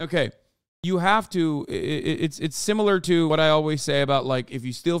 it's similar to what I always say about, like, if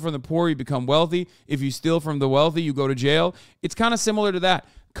you steal from the poor, you become wealthy. If you steal from the wealthy, you go to jail. It's kind of similar to that.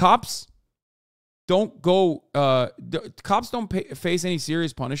 Cops don't face any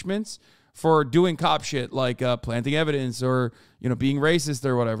serious punishments for doing cop shit like planting evidence or, being racist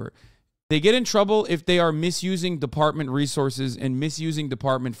or whatever. They get in trouble if they are misusing department resources and misusing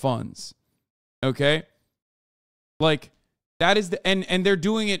department funds. Okay? Like, that is and they're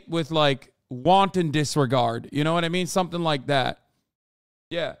doing it with, like, wanton disregard. You know what I mean? Something like that.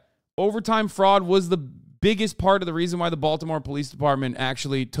 Yeah. Overtime fraud was the biggest part of the reason why the Baltimore Police Department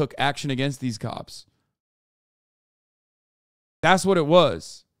actually took action against these cops. That's what it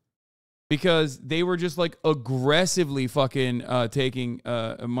was. Because they were just, like, aggressively fucking taking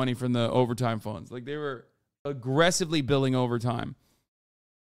money from the overtime funds. Like, they were aggressively billing overtime.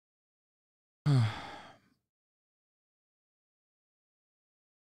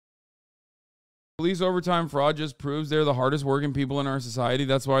 Police overtime fraud just proves they're the hardest working people in our society.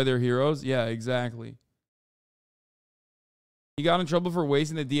 That's why they're heroes. Yeah, exactly. He got in trouble for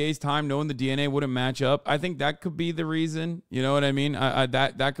wasting the DA's time knowing the DNA wouldn't match up. I think that could be the reason. You know what I mean?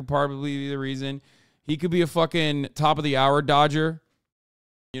 That could probably be the reason. He could be a fucking top of the hour dodger.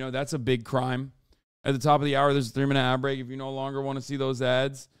 That's a big crime. At the top of the hour, there's a 3-minute ad break. If you no longer want to see those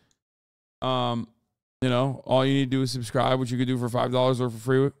ads, all you need to do is subscribe, which you could do for $5 or for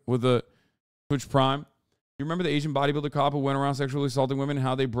free with the Twitch Prime. You remember the Asian bodybuilder cop who went around sexually assaulting women and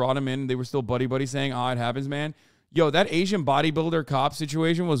how they brought him in and they were still buddy saying, it happens, man? Yo, that Asian bodybuilder cop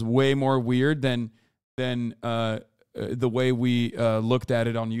situation was way more weird than the way we looked at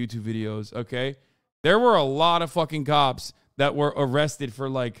it on YouTube videos, okay? There were a lot of fucking cops that were arrested for,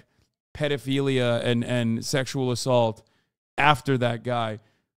 like, pedophilia and sexual assault after that guy.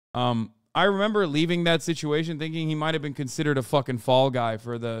 I remember leaving that situation thinking he might have been considered a fucking fall guy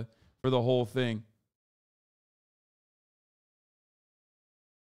for the whole thing.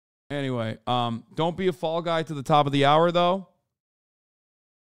 Anyway, don't be a fall guy to the top of the hour, though.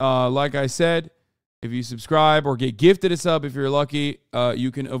 Like I said, if you subscribe or get gifted a sub, if you're lucky,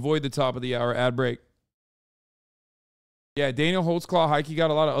 you can avoid the top of the hour ad break. Yeah, Daniel Holtzclaw, Heike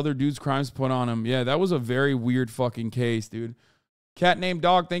got a lot of other dudes' crimes put on him. Yeah, that was a very weird fucking case, dude. Cat named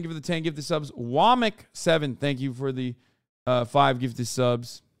Dog, thank you for the 10 gifted subs. Womick7, thank you for the 5 gifted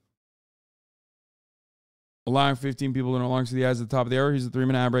subs. Allowing 15 people to no longer see the ads at the top of the hour. Here's the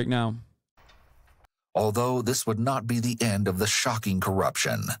 3-minute ad break now. Although this would not be the end of the shocking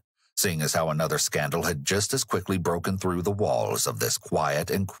corruption, seeing as how another scandal had just as quickly broken through the walls of this quiet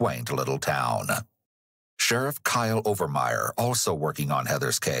and quaint little town. Sheriff Kyle Overmeyer, also working on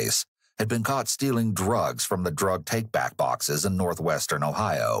Heather's case, had been caught stealing drugs from the drug take-back boxes in northwestern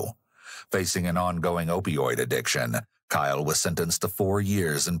Ohio. Facing an ongoing opioid addiction, Kyle was sentenced to 4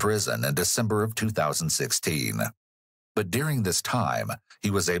 years in prison in December of 2016. But during this time, he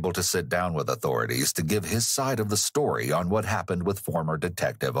was able to sit down with authorities to give his side of the story on what happened with former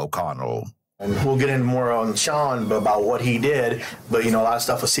Detective O'Connell. And we'll get into more on Sean about what he did, but a lot of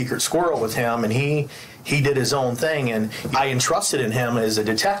stuff was secret squirrel with him, and he did his own thing, and I entrusted in him as a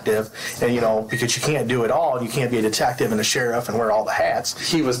detective, and because you can't do it all, you can't be a detective and a sheriff and wear all the hats.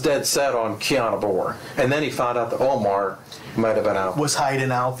 He was dead set on Kiana Bohr, and then he found out that Omar might have been out. Was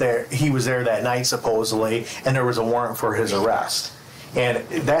hiding out there. He was there that night supposedly, and there was a warrant for his arrest, and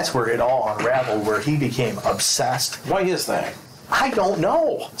that's where it all unraveled, where he became obsessed. Why is that? I don't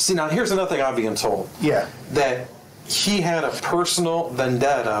know. See, now here's another thing I'm being told. Yeah. That he had a personal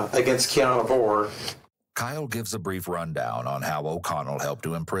vendetta against Kiana Bohr. Kyle gives a brief rundown on how O'Connell helped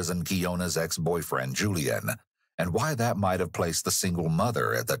to imprison Keona's ex-boyfriend, Julian, and why that might have placed the single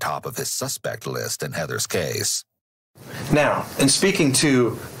mother at the top of his suspect list in Heather's case. Now, in speaking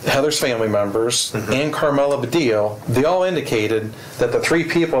to Heather's family members and Carmela Badillo, they all indicated that the 3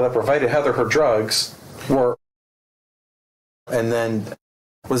 people that provided Heather her drugs were... And then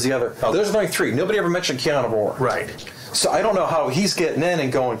was the other... Oh, there's only 3. Nobody ever mentioned Kiana Bohr. Right. So I don't know how he's getting in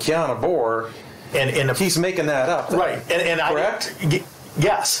and going Kiana Bohr, and he's making that up. Right. And correct?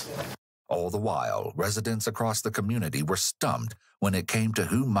 Yes. All the while, residents across the community were stumped when it came to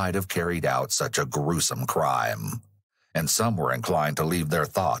who might have carried out such a gruesome crime. And some were inclined to leave their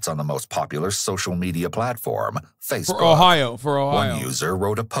thoughts on the most popular social media platform, Facebook. For Ohio. One user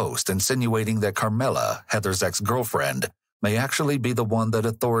wrote a post insinuating that Carmela, Heather's ex-girlfriend, may actually be the one that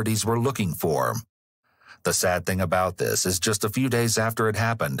authorities were looking for. The sad thing about this is just a few days after it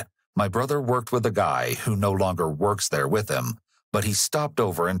happened, my brother worked with a guy who no longer works there with him, but he stopped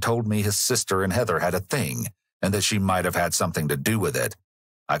over and told me his sister and Heather had a thing, and that she might have had something to do with it.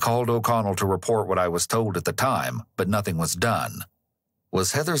 I called O'Connell to report what I was told at the time, but nothing was done.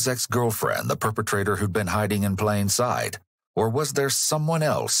 Was Heather's ex-girlfriend the perpetrator who'd been hiding in plain sight, or was there someone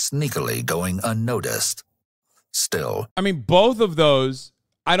else sneakily going unnoticed? Still, I mean, both of those,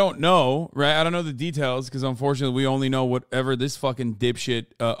 I don't know, right? I don't know the details because unfortunately we only know whatever this fucking dipshit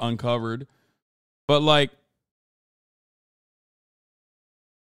uncovered. But like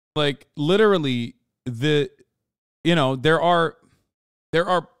literally there are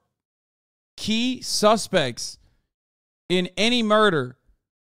key suspects in any murder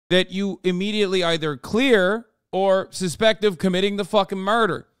that you immediately either clear or suspect of committing the fucking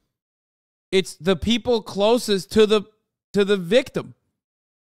murder. It's the people closest to the victim.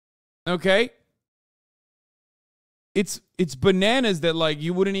 Okay? It's bananas that like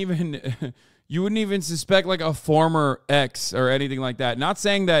you wouldn't even suspect like a former ex or anything like that. Not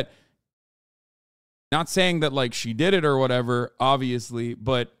saying that like she did it or whatever, obviously,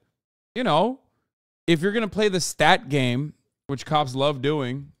 but you know, if you're going to play the stat game, which cops love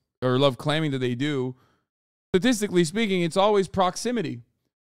doing or love claiming that they do, statistically speaking, it's always proximity.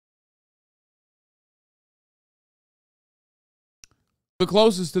 The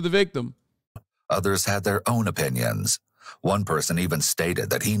closest to the victim. Others had their own opinions. One person even stated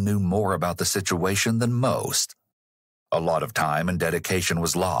that he knew more about the situation than most. A lot of time and dedication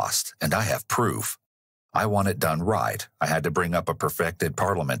was lost, and I have proof. I want it done right. I had to bring up a perfected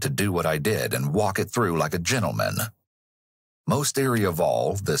parliament to do what I did and walk it through like a gentleman. Most eerie of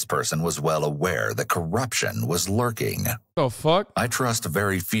all, this person was well aware that corruption was lurking. The fuck? I trust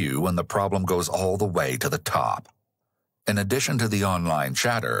very few when the problem goes all the way to the top. In addition to the online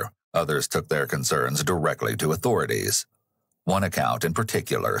chatter, others took their concerns directly to authorities. One account in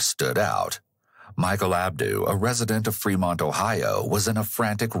particular stood out. Michael Abdu, a resident of Fremont, Ohio, was in a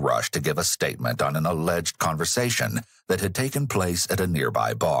frantic rush to give a statement on an alleged conversation that had taken place at a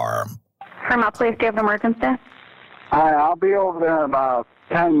nearby bar. Fremont Police, do you have an emergency? Hi, I'll be over there in about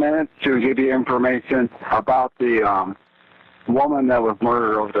 10 minutes to give you information about the woman that was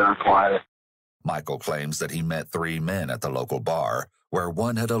murdered over there in Quiet. Michael claims that he met 3 men at the local bar, where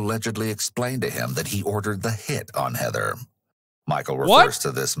one had allegedly explained to him that he ordered the hit on Heather. Michael refers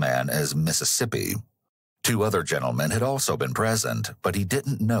to this man as Mississippi. 2 other gentlemen had also been present, but he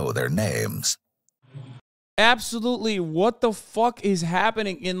didn't know their names. Absolutely, what the fuck is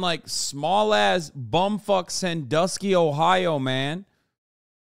happening in like small-ass bumfuck Sandusky, Ohio, man?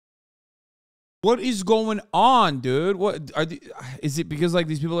 What is going on, dude? What is it because like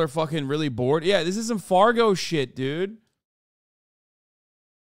these people are fucking really bored? Yeah, this is some Fargo shit, dude.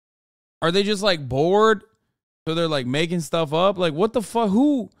 Are they just like bored? So they're like making stuff up? Like what the fuck?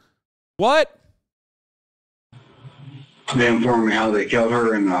 Who? What? They informed me how they killed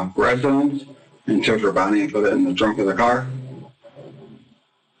her in the residence and took her body and put it in the trunk of the car.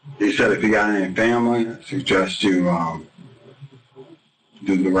 He said if you got any family, I suggest you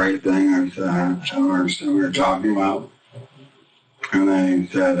do the right thing. I said, I don't understand what you're talking about. And then he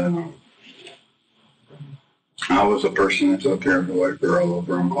said, I was a person that took care of the white girl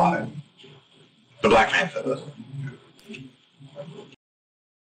over in Clyde. The black man said this.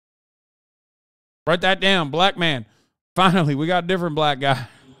 Write that down, black man. Finally, we got a different black guy.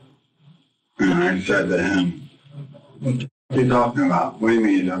 And I said to him, what are you talking about? What do you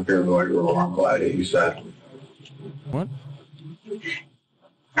mean you took care of the white girl over in Clyde? He said, what?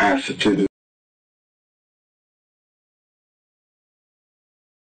 I asked the two.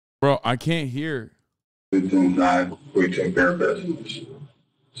 Bro, I can't hear. Inside, we took care of business.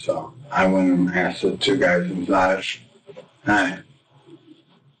 So I went and asked the 2 guys inside, hey,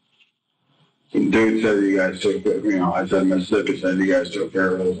 the dude said you guys took, I said Mississippi said you guys took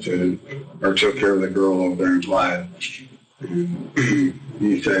care of those 2, or took care of the girl over there in Clyde. And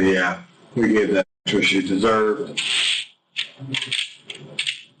he said, yeah, we gave that what she deserved.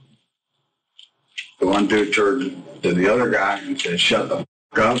 The one dude turned to the other guy and said, shut the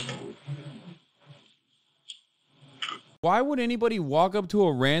fuck up. Why would anybody walk up to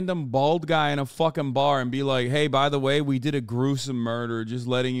a random bald guy in a fucking bar and be like, hey, by the way, we did a gruesome murder, just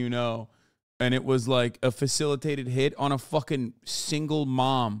letting you know. And it was like a facilitated hit on a fucking single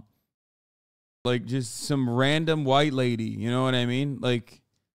mom. Like just some random white lady, you know what I mean? Like,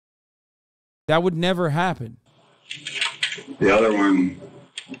 that would never happen. The other one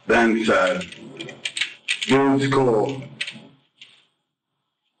then said, dude's cool.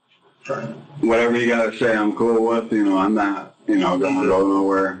 whatever you got to say, I'm cool with. I'm not, going to go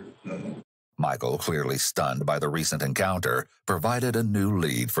nowhere. Michael, clearly stunned by the recent encounter, provided a new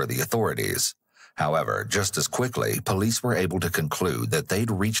lead for the authorities. However, just as quickly, police were able to conclude that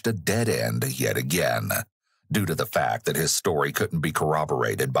they'd reached a dead end yet again, due to the fact that his story couldn't be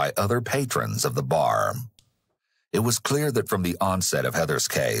corroborated by other patrons of the bar. It was clear that from the onset of Heather's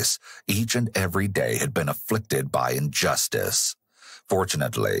case, each and every day had been afflicted by injustice.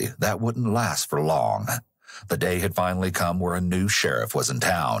 Fortunately, that wouldn't last for long. The day had finally come where a new sheriff was in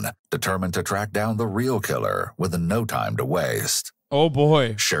town, determined to track down the real killer with no time to waste. Oh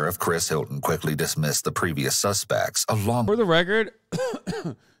boy. Sheriff Chris Hilton quickly dismissed the previous suspects along... For the record,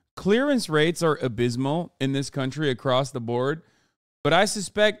 clearance rates are abysmal in this country across the board, but I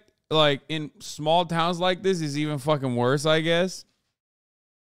suspect like in small towns like this is even fucking worse, I guess.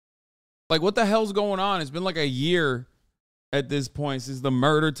 Like what the hell's going on? It's been like a year at this point since the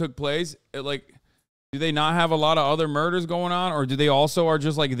murder took place. Do they not have a lot of other murders going on, or do they also are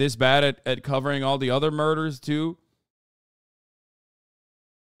just like this bad at covering all the other murders too?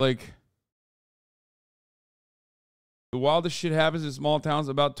 Like, the wildest shit happens in small towns.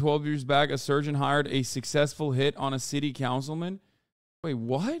 About 12 years back, a surgeon hired a successful hit on a city councilman. Wait,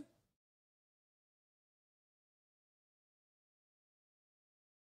 what?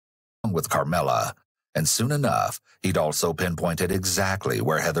 With Carmela, and soon enough, he'd also pinpointed exactly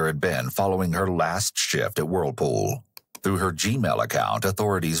where Heather had been following her last shift at Whirlpool. Through her Gmail account,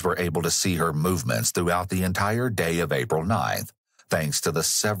 authorities were able to see her movements throughout the entire day of April 9th, thanks to the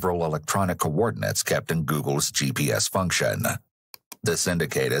several electronic coordinates kept in Google's GPS function. This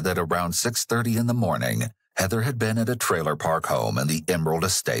indicated that around 6:30 in the morning, Heather had been at a trailer park home in the Emerald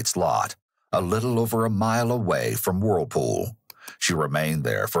Estates lot, a little over a mile away from Whirlpool. She remained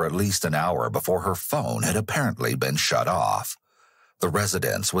there for at least an hour before her phone had apparently been shut off. The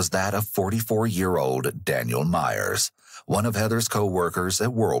residence was that of 44-year-old Daniel Myers, one of Heather's co-workers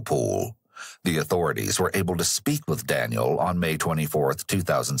at Whirlpool. The authorities were able to speak with Daniel on May 24th,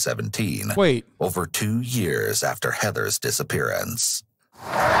 2017. Wait. Over 2 years after Heather's disappearance.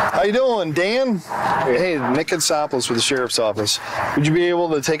 How you doing, Dan? Hey, Nick Katsopoulos with the Sheriff's Office. Would you be able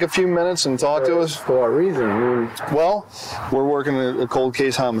to take a few minutes and talk to us? For what reason? Well, we're working a cold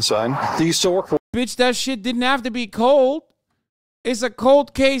case homicide. Do you still work for... Bitch, that shit didn't have to be cold. It's a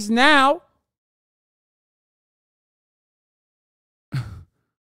cold case now.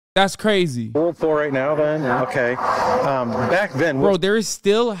 That's crazy. World 4 right now, then? Yeah. Okay. Back then... Bro, there is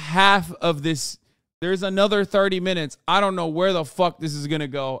still half of this... There's another 30 minutes. I don't know where the fuck this is going to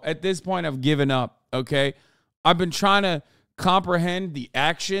go. At this point, I've given up, okay? I've been trying to comprehend the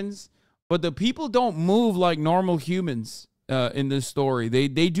actions, but the people don't move like normal humans in this story. They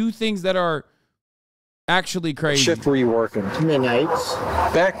do things that are actually crazy. What shift were you working? Midnights.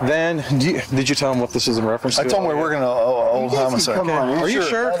 Back then, did you tell them what this is in reference to? I told them we're working an old homicide. Come on, Are you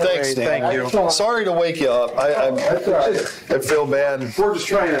sure? Thanks, Dan. Thank you. Sorry to wake you up. I feel bad. We're just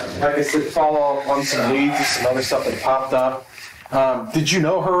trying to, like I said, follow up on some leads, some other stuff that popped up. Did you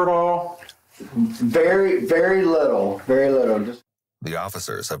know her at all? Very, very little. Very little. Just... The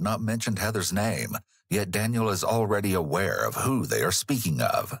officers have not mentioned Heather's name, yet Daniel is already aware of who they are speaking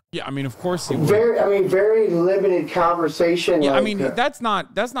of. Yeah, I mean, of course he would. Very limited conversation. Yeah, like, I mean, that's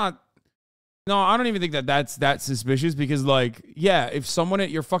not. No, I don't even think that's that suspicious because, like, yeah, if someone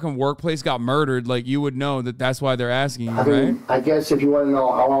at your fucking workplace got murdered, like, you would know that that's why they're asking you, right? I guess if you want to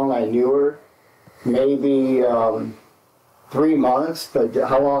know how long I knew her, maybe 3 months, but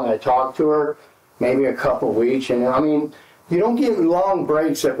how long I talked to her, maybe a couple weeks. And I mean, you don't get long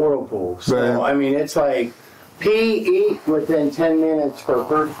breaks at Whirlpool. So, right. I mean, it's like pee, eat within 10 minutes for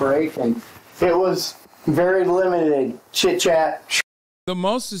first break. And it was very limited chit-chat. The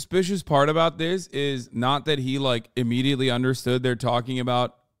most suspicious part about this is not that he, like, immediately understood they're talking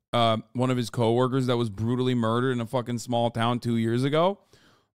about one of his coworkers that was brutally murdered in a fucking small town 2 years ago,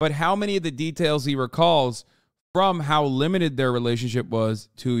 but how many of the details he recalls from how limited their relationship was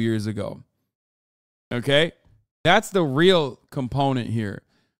 2 years ago. Okay? That's the real component here.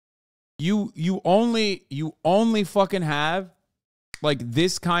 You only fucking have like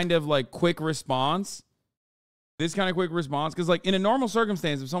this kind of like quick response. This kind of quick response. Because like in a normal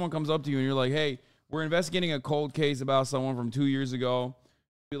circumstance, if someone comes up to you and you're like, hey, we're investigating a cold case about someone from 2 years ago.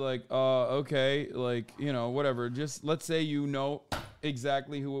 Be like, okay, like, you know, whatever. Just let's say you know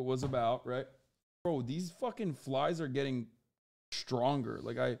exactly who it was about, right? Bro, these fucking flies are getting stronger.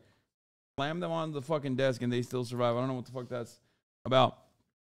 Like I slammed them on the fucking desk and they still survive. I don't know what the fuck that's about.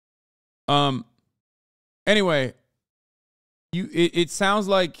 Anyway, it sounds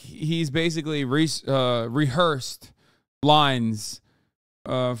like he's basically rehearsed lines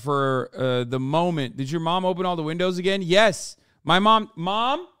for the moment. Did your mom open all the windows again? Yes. My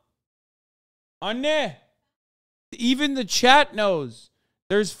mom? Anne. Even the chat knows.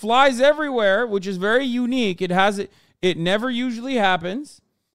 There's flies everywhere, which is very unique. It never usually happens.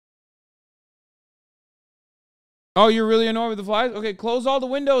 Oh, you're really annoyed with the flies? Okay, close all the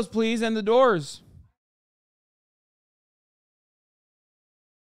windows, please, and the doors.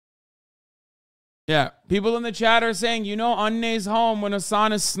 Yeah, people in the chat are saying, you know, Anne's home when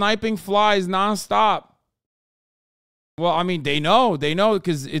Hasan is sniping flies nonstop. Well, I mean, they know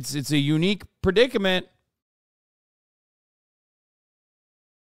because it's a unique predicament.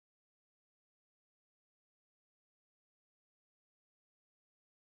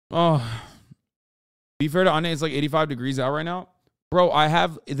 Oh, be fair to Anne, it's like 85 degrees out right now. Bro, I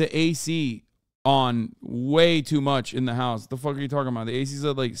have the AC on way too much in the house. The fuck are you talking about? The AC's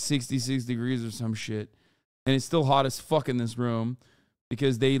at like 66 degrees or some shit. And it's still hot as fuck in this room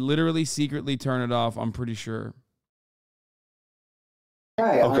because they literally secretly turn it off, I'm pretty sure.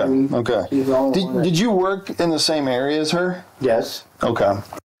 Okay. Did you work in the same area as her? Yes. Okay.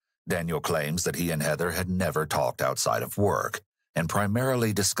 Daniel claims that he and Heather had never talked outside of work and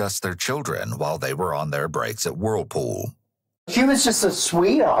primarily discussed their children while they were on their breaks at Whirlpool. She was just a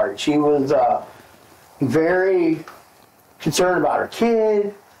sweetheart. She was very concerned about her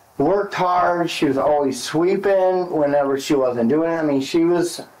kid, worked hard. She was always sweeping whenever she wasn't doing it. I mean,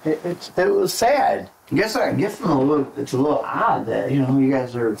 it was sad. I guess it's a little odd that, you know, you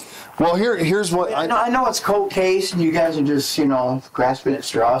guys are... Well, here's what... I know it's cold case and you guys are just, you know, grasping at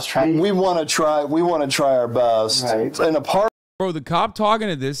straws trying to... We want to try our best. Right. And a part... Bro, the cop talking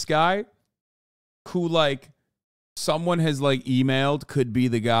to this guy who, like, someone has, like, emailed could be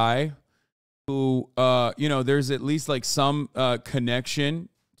the guy who, you know, there's at least, like, some connection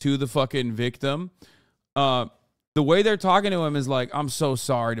to the fucking victim. The way they're talking to him is like, I'm so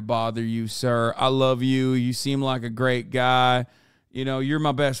sorry to bother you, sir. I love you. You seem like a great guy. You know, you're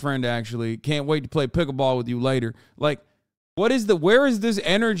my best friend, actually. Can't wait to play pickleball with you later. Like, where is this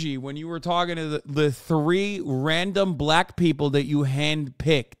energy when you were talking to the three random black people that you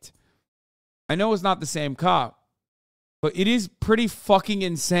handpicked? I know it's not the same cop, but it is pretty fucking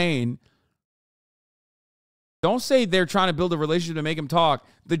insane. Don't say they're trying to build a relationship to make him talk.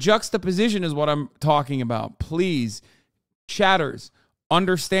 The juxtaposition is what I'm talking about. Please, chatters,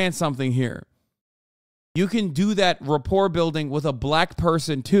 understand something here. You can do that rapport building with a black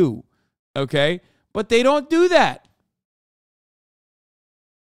person too, okay? But they don't do that.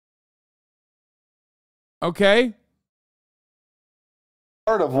 Okay?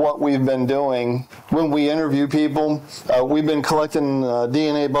 Part of what we've been doing when we interview people, we've been collecting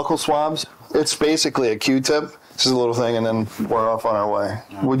DNA buccal swabs. It's basically a Q-tip. This is a little thing, and then we're off on our way.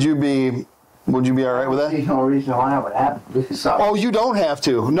 Would you be all right with that? There's no reason why I would have to do something. Oh, you don't have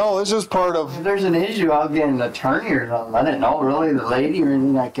to. No, this is part of... If there's an issue, I'll get an attorney or something. I didn't know really the lady or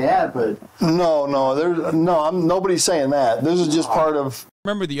anything like that, but... Nobody's saying that. This is just part of...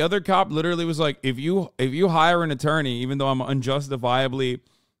 Remember, the other cop literally was like, if you hire an attorney, even though I'm unjustifiably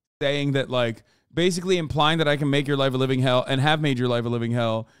saying that, like, basically implying that I can make your life a living hell and have made your life a living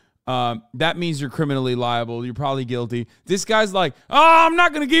hell, that means you're criminally liable. You're probably guilty. This guy's like, oh, I'm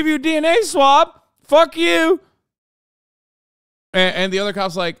not going to give you a DNA swab. Fuck you. And the other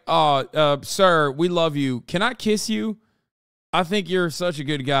cop's like, oh, sir, we love you. Can I kiss you? I think you're such a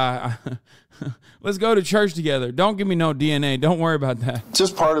good guy. Let's go to church together. Don't give me no DNA. Don't worry about that.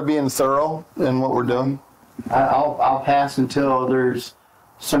 Just part of being thorough in what we're doing. I'll pass until there's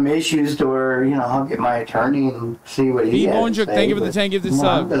some issues to where, you know, I'll get my attorney and see what he has to say. Thank you for the 10 gift sub.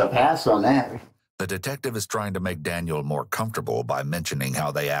 I'm going to pass on that. The detective is trying to make Daniel more comfortable by mentioning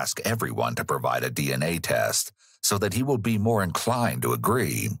how they ask everyone to provide a DNA test so that he will be more inclined to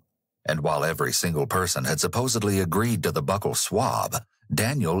agree. And while every single person had supposedly agreed to the buccal swab,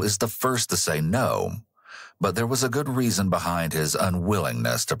 Daniel is the first to say no. But there was a good reason behind his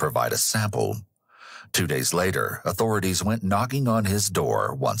unwillingness to provide a sample. 2 days later, authorities went knocking on his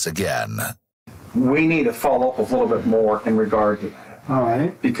door once again. We need to follow up a little bit more in regard to that. All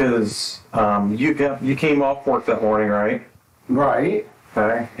right. Because you came off work that morning, right? Right.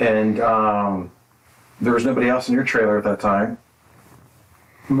 Okay. And there was nobody else in your trailer at that time.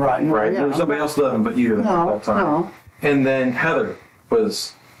 Right. Right. Yeah, There was nobody else living but you at that time. No. And then Heather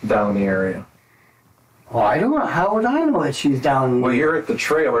was down in the area. Well, I don't know. How would I know that she's down? Well, you're at the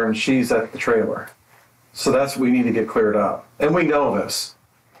trailer and she's at the trailer. So that's what we need to get cleared up. And we know this.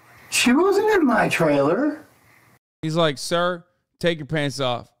 She wasn't in my trailer. He's like, sir, take your pants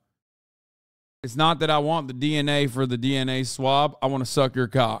off. It's not that I want the DNA for the DNA swab. I want to suck your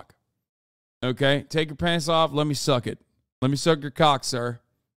cock. Okay? Take your pants off. Let me suck it. Let me suck your cock, sir.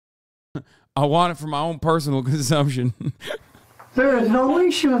 I want it for my own personal consumption. There is no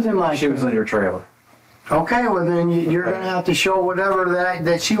way she was in my She was in your trailer. Okay, well then you're going to have to show whatever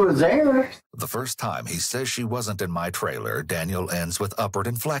that she was there. The first time he says she wasn't in my trailer, Daniel ends with upward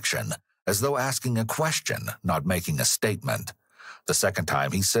inflection, as though asking a question, not making a statement. The second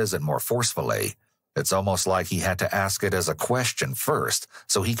time he says it more forcefully. It's almost like he had to ask it as a question first,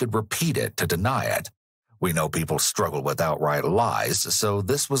 so he could repeat it to deny it. We know people struggle with outright lies, so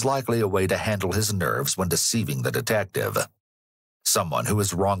this was likely a way to handle his nerves when deceiving the detective. Someone who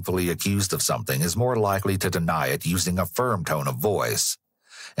is wrongfully accused of something is more likely to deny it using a firm tone of voice.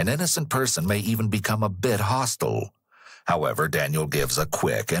 An innocent person may even become a bit hostile. However, Daniel gives a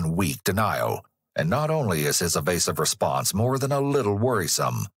quick and weak denial. And not only is his evasive response more than a little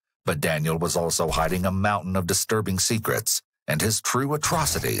worrisome, but Daniel was also hiding a mountain of disturbing secrets, and his true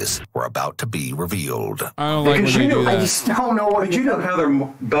atrocities were about to be revealed. I don't like when you do that. I just don't know what you know Heather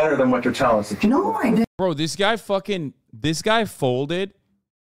better than what you're telling us. No, I didn't. Bro, this guy folded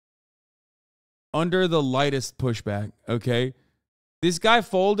under the lightest pushback, okay? This guy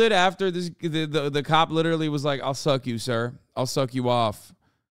folded after the cop literally was like, "I'll suck you, sir. I'll suck you off.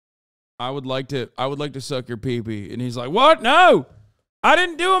 I would like to suck your pee-pee." And he's like, "What? No, I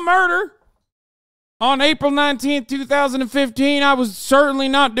didn't do a murder. On April 19th, 2015, I was certainly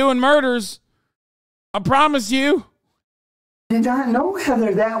not doing murders. I promise you." Did not know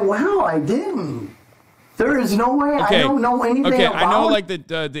Heather that well. I didn't. There is no way. Okay. I don't know anything about I know like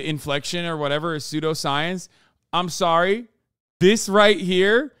the inflection or whatever is pseudoscience. I'm sorry. This right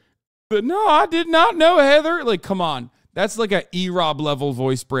here, but no, I did not know Heather. Like, come on. That's like a E-Rob level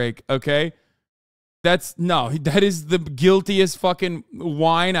voice break, okay? That is the guiltiest fucking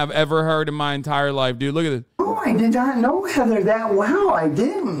whine I've ever heard in my entire life, dude. Look at this. Oh, I did not know Heather that well. I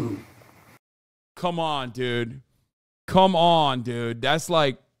didn't. Come on, dude. Come on, dude. That's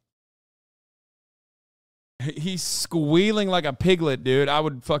like, he's squealing like a piglet, dude. I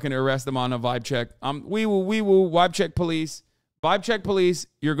would fucking arrest him on a vibe check. We will, vibe check police. Vibe check police,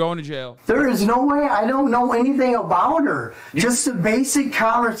 you're going to jail. There is no way. I don't know anything about her. Just the basic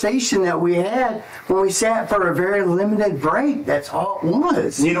conversation that we had when we sat for a very limited break. That's all it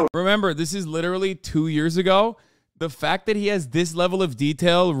was. Remember, this is literally 2 years ago. The fact that he has this level of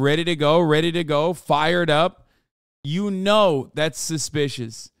detail, ready to go, fired up, you know that's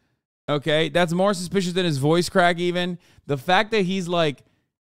suspicious. Okay? That's more suspicious than his voice crack even. The fact that he's like,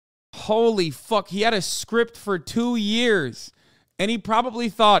 holy fuck, he had a script for 2 years. And he probably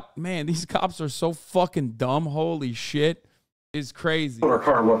thought, man, these cops are so fucking dumb. Holy shit. Is crazy. What our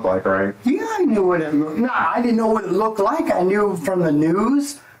car looked like, right? Yeah, I knew what it looked like. I didn't know what it looked like. I knew from the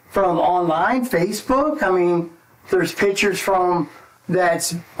news, from online, Facebook. I mean, there's pictures from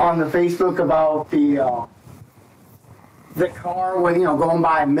that's on the Facebook about the car when, going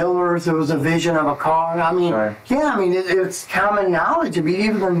by Miller's. There was a vision of a car. I mean, right. Yeah, I mean, it's common knowledge. I mean,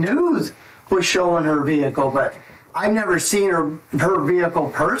 even the news was showing her vehicle, but I've never seen her vehicle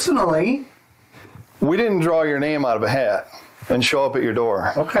personally. We didn't draw your name out of a hat and show up at your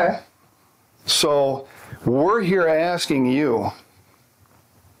door. Okay. So we're here asking you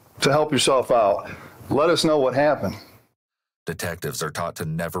to help yourself out. Let us know what happened. Detectives are taught to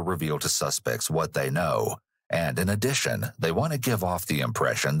never reveal to suspects what they know. And in addition, they want to give off the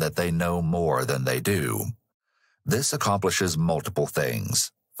impression that they know more than they do. This accomplishes multiple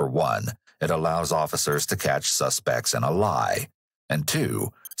things. For one, it allows officers to catch suspects in a lie. And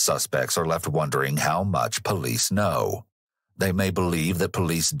two, suspects are left wondering how much police know. They may believe that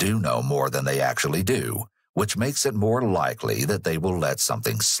police do know more than they actually do, which makes it more likely that they will let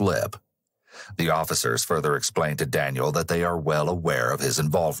something slip. The officers further explain to Daniel that they are well aware of his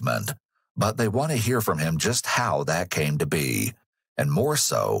involvement, but they want to hear from him just how that came to be, and more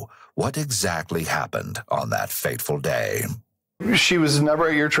so, what exactly happened on that fateful day. She was never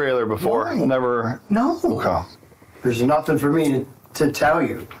at your trailer before? No. Never? No. Okay. There's nothing for me to tell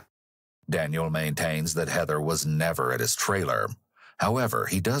you. Daniel maintains that Heather was never at his trailer. However,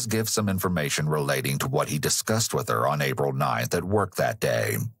 he does give some information relating to what he discussed with her on April 9th at work that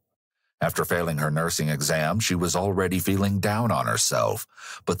day. After failing her nursing exam, she was already feeling down on herself,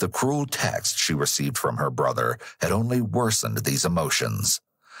 but the cruel text she received from her brother had only worsened these emotions.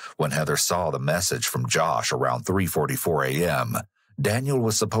 When Heather saw the message from Josh around 3:44 a.m., Daniel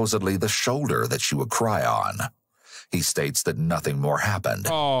was supposedly the shoulder that she would cry on. He states that nothing more happened,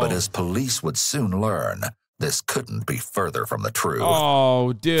 but as police would soon learn, this couldn't be further from the truth.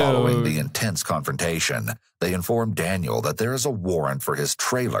 Oh, dude. Following the intense confrontation, they informed Daniel that there is a warrant for his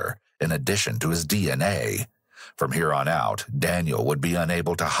trailer in addition to his DNA. From here on out, Daniel would be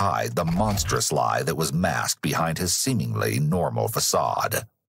unable to hide the monstrous lie that was masked behind his seemingly normal facade.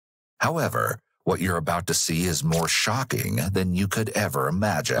 However, what you're about to see is more shocking than you could ever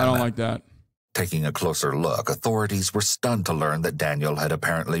imagine. I don't like that. Taking a closer look, authorities were stunned to learn that Daniel had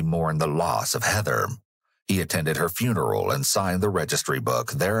apparently mourned the loss of Heather. He attended her funeral and signed the registry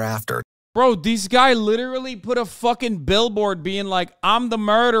book thereafter. Bro, this guy literally put a fucking billboard being like, I'm the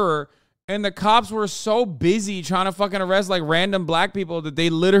murderer. And the cops were so busy trying to fucking arrest like random black people that they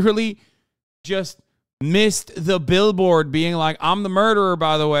literally just missed the billboard being like, I'm the murderer,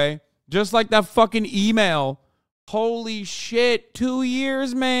 by the way. Just like that fucking email. Holy shit, 2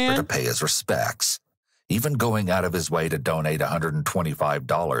 years, man. To pay his respects, even going out of his way to donate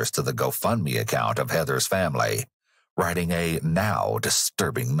 $125 to the GoFundMe account of Heather's family, writing a now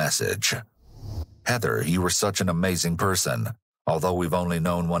disturbing message. Heather, you were such an amazing person. Although we've only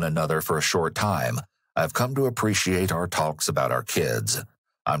known one another for a short time, I've come to appreciate our talks about our kids.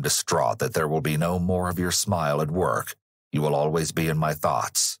 I'm distraught that there will be no more of your smile at work. You will always be in my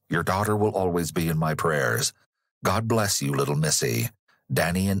thoughts. Your daughter will always be in my prayers. God bless you, little Missy.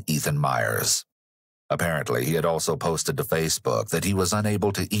 Danny and Ethan Myers. Apparently, he had also posted to Facebook that he was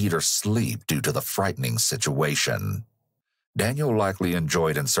unable to eat or sleep due to the frightening situation. Daniel likely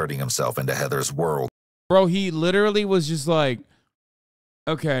enjoyed inserting himself into Heather's world. Bro, he literally was just like,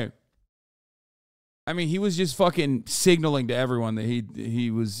 okay. I mean, he was just fucking signaling to everyone that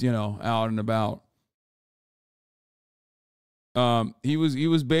he was, you know, out and about. He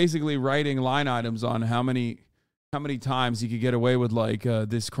was basically writing line items on how many times he could get away with like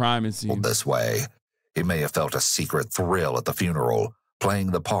this crime, it seems. This way, he may have felt a secret thrill at the funeral,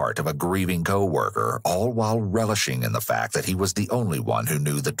 playing the part of a grieving co-worker, all while relishing in the fact that he was the only one who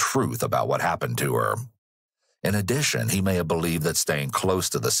knew the truth about what happened to her. In addition, he may have believed that staying close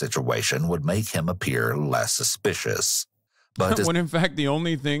to the situation would make him appear less suspicious. But when in fact the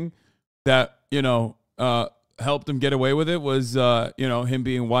only thing that, you know, helped him get away with it was, you know, him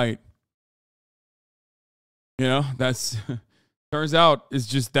being white. You know, that's, turns out it's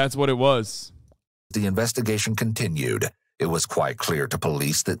just, that's what it was. The investigation continued. It was quite clear to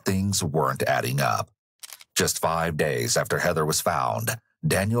police that things weren't adding up. Just 5 days after Heather was found,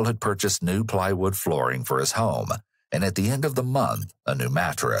 Daniel had purchased new plywood flooring for his home, and at the end of the month, a new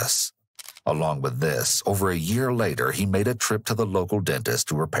mattress. Along with this, over a year later, he made a trip to the local dentist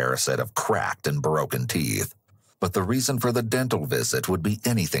to repair a set of cracked and broken teeth. But the reason for the dental visit would be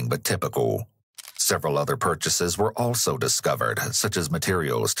anything but typical. Several other purchases were also discovered, such as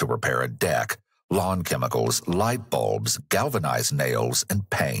materials to repair a deck, lawn chemicals, light bulbs, galvanized nails, and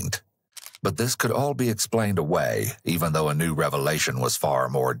paint. But this could all be explained away, even though a new revelation was far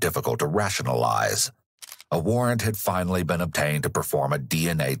more difficult to rationalize. A warrant had finally been obtained to perform a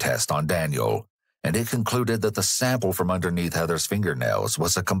DNA test on Daniel, and it concluded that the sample from underneath Heather's fingernails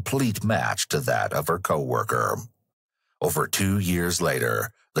was a complete match to that of her co-worker. Over 2 years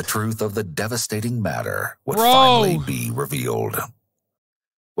later, the truth of the devastating matter would finally be revealed.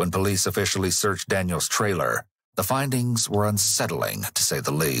 When police officially searched Daniel's trailer, the findings were unsettling, to say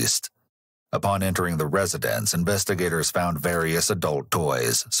the least. Upon entering the residence, investigators found various adult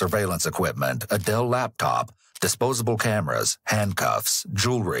toys, surveillance equipment, a Dell laptop, disposable cameras, handcuffs,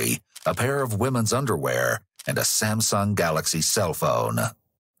 jewelry, a pair of women's underwear, and a Samsung Galaxy cell phone.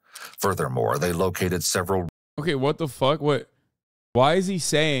 Furthermore, they located several... Okay, what the fuck? Why is he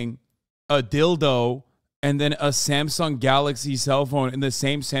saying a dildo and then a Samsung Galaxy cell phone in the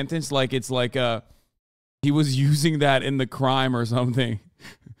same sentence? Like it's like he was using that in the crime or something.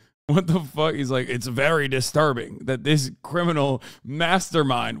 What the fuck? He's like, it's very disturbing that this criminal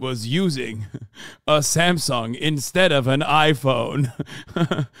mastermind was using a Samsung instead of an iPhone.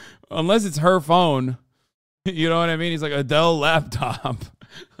 Unless it's her phone. You know what I mean? He's like, a Dell laptop.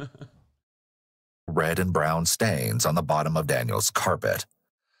 Red and brown stains on the bottom of Daniel's carpet.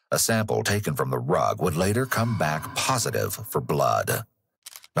 A sample taken from the rug would later come back positive for blood.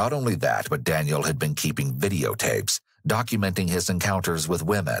 Not only that, but Daniel had been keeping videotapes, documenting his encounters with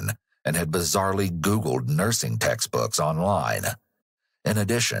women, and had bizarrely Googled nursing textbooks online. In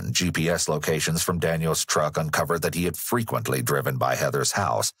addition, GPS locations from Daniel's truck uncovered that he had frequently driven by Heather's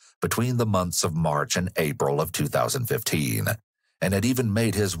house between the months of March and April of 2015, and had even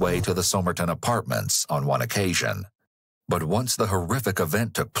made his way to the Somerton apartments on one occasion. But once the horrific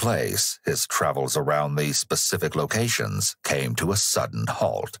event took place, his travels around these specific locations came to a sudden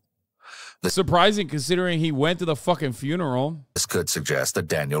halt. Surprising considering he went to the fucking funeral. This could suggest that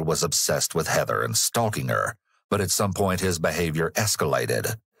Daniel was obsessed with Heather and stalking her, but at some point his behavior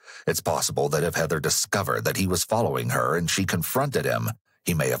escalated. It's possible that if Heather discovered that he was following her and she confronted him,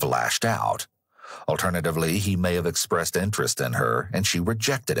 he may have lashed out. Alternatively, he may have expressed interest in her and she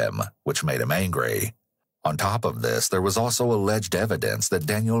rejected him, which made him angry. On top of this, there was also alleged evidence that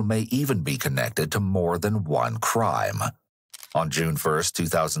Daniel may even be connected to more than one crime. On June 1st,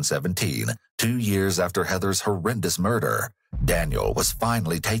 2017, 2 years after Heather's horrendous murder, Daniel was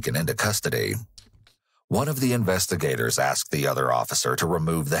finally taken into custody. One of the investigators asked the other officer to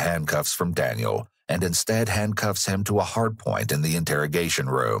remove the handcuffs from Daniel and instead handcuffs him to a hardpoint in the interrogation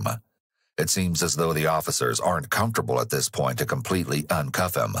room. It seems as though the officers aren't comfortable at this point to completely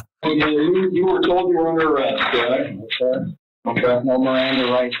uncuff him. You were told you were under arrest, correct? Okay. No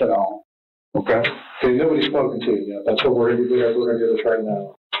Miranda rights at all. Okay. So nobody's spoken to you yet. That's what we're going to do. We're going to do this right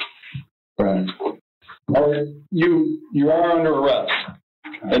now. Right. Oh, you are under arrest.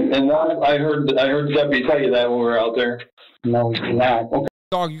 And that, I heard the deputy tell you that when we were out there. No, he's not. Okay.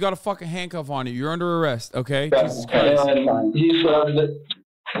 Dog, you got a fucking handcuff on you. You're under arrest, okay? Yeah. Jesus Christ. And he said that,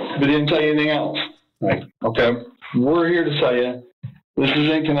 but didn't tell you anything else. Right. Okay. We're here to tell you this is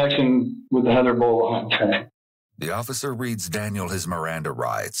in connection with the Heather Bola hunt. Okay. The officer reads Daniel his Miranda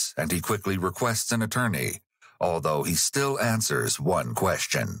rights, and he quickly requests an attorney, although he still answers one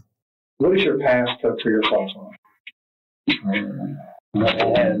question. What is your passcode for your cell phone?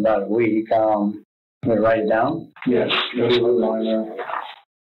 I had about a week. Can we write it down? Yes.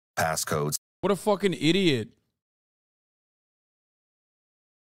 Passcodes. What a fucking idiot.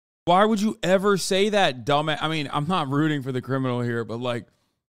 Why would you ever say that, dumbass? I mean, I'm not rooting for the criminal here, but like,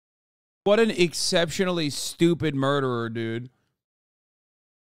 what an exceptionally stupid murderer, dude.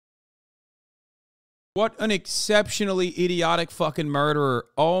 What an exceptionally idiotic fucking murderer.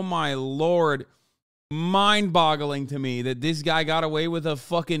 Oh my Lord. Mind-boggling to me that this guy got away with a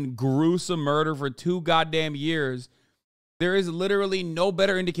fucking gruesome murder for 2 goddamn years. There is literally no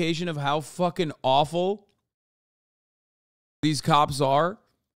better indication of how fucking awful these cops are.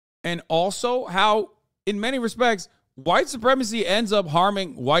 And also how, in many respects, white supremacy ends up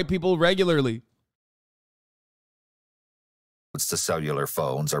harming white people regularly. To cellular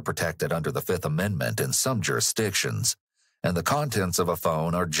phones are protected under the Fifth Amendment in some jurisdictions, and the contents of a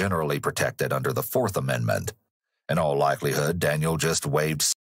phone are generally protected under the Fourth Amendment. In all likelihood, Daniel just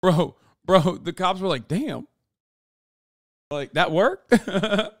waved. Bro, the cops were like, damn. Like, that worked?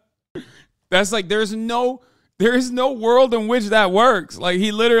 That's like, there is no world in which that works. Like,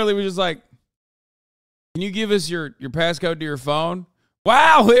 he literally was just like, can you give us your passcode to your phone?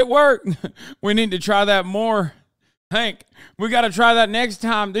 Wow, it worked. We need to try that more. Hank, we got to try that next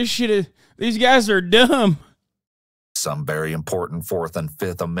time. These guys are dumb. Some very important Fourth and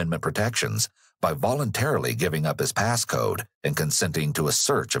Fifth Amendment protections by voluntarily giving up his passcode and consenting to a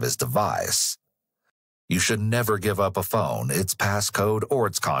search of his device. You should never give up a phone, its passcode, or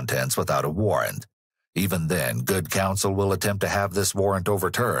its contents without a warrant. Even then, good counsel will attempt to have this warrant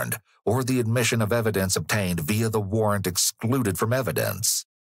overturned or the admission of evidence obtained via the warrant excluded from evidence.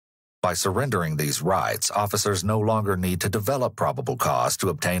 By surrendering these rights, officers no longer need to develop probable cause to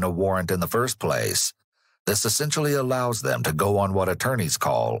obtain a warrant in the first place. This essentially allows them to go on what attorneys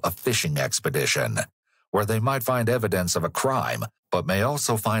call a fishing expedition, where they might find evidence of a crime, but may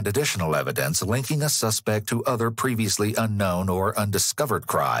also find additional evidence linking a suspect to other previously unknown or undiscovered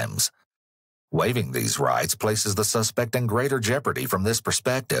crimes. Waiving these rights places the suspect in greater jeopardy from this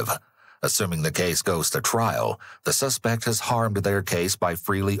perspective. Assuming the case goes to trial, the suspect has harmed their case by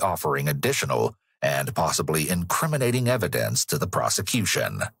freely offering additional and possibly incriminating evidence to the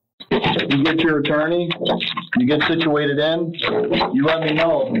prosecution. You get your attorney, you get situated in, you let me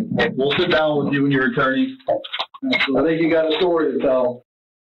know. We'll sit down with you and your attorney. I think you got a story to tell.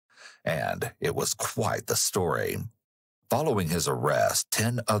 And it was quite the story. Following his arrest,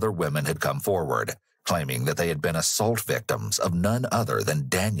 10 other women had come forward, claiming that they had been assault victims of none other than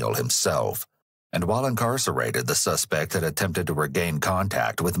Daniel himself. And while incarcerated, the suspect had attempted to regain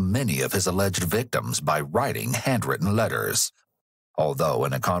contact with many of his alleged victims by writing handwritten letters. Although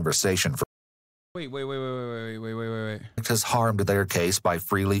in a conversation for Wait. has harmed their case by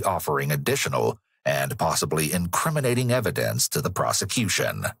freely offering additional and possibly incriminating evidence to the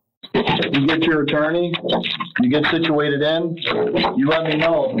prosecution. You get your attorney, you get situated in, you let me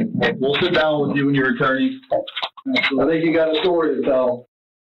know. We'll sit down with you and your attorney. I think you got a story to tell.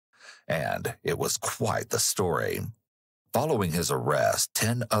 And it was quite the story. Following his arrest,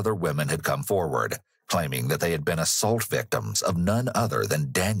 10 other women had come forward, claiming that they had been assault victims of none other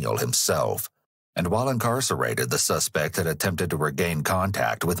than Daniel himself. And while incarcerated, the suspect had attempted to regain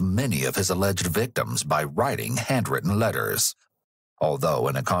contact with many of his alleged victims by writing handwritten letters. Although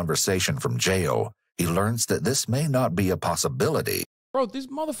in a conversation from jail, he learns that this may not be a possibility. Bro, this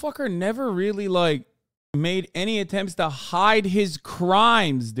motherfucker never really, like, made any attempts to hide his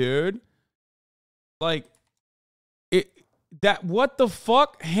crimes, dude. Like, what the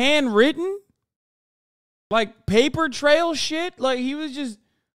fuck? Handwritten? Like, paper trail shit? Like, he was just,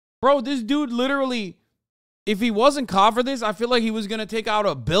 bro, this dude literally, if he wasn't caught for this, I feel like he was going to take out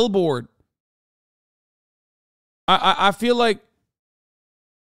a billboard. I feel like,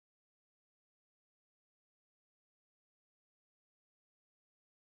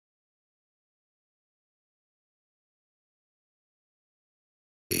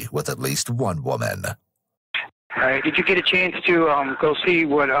 with at least one woman. All right. Did you get a chance to go see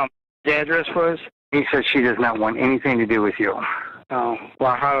what the address was? He said she does not want anything to do with you. Oh,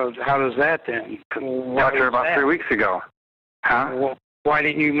 well, how does that then? Talked to her about 3 weeks ago. Huh? Well, why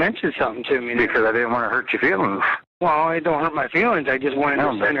didn't you mention something to me? Because I didn't want to hurt your feelings. Well, it don't hurt my feelings. I just wanted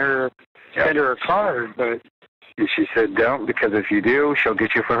to send her a card, but she said don't, because if you do, she'll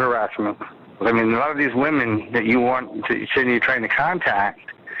get you for harassment. I mean, a lot of these women that you want to, you're trying to contact,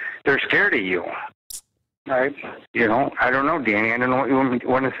 they're scared of you. All right. You know, I don't know, Danny. I don't know what you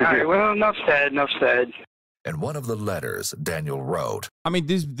want us to do. All right, well, enough said. In one of the letters Daniel wrote, I mean,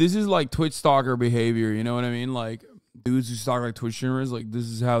 this is like Twitch stalker behavior, you know what I mean? Like, dudes who stalk like Twitch streamers, like, this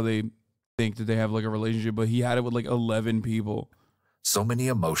is how they think that they have like a relationship, but he had it with like 11 people. so many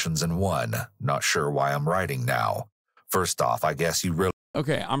emotions in one. Not sure why I'm writing now. First off, I guess you really...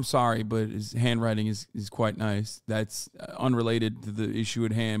 Okay, I'm sorry, but his handwriting is quite nice. That's unrelated to the issue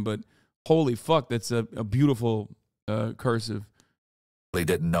at hand, but holy fuck, that's a beautiful cursive.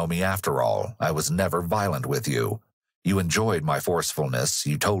 Didn't know me after all. I was never violent with you. You enjoyed my forcefulness.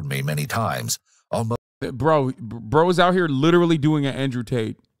 You told me many times. Almost. Bro is out here literally doing an Andrew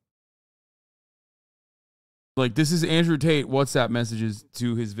Tate. Like, this is Andrew Tate WhatsApp messages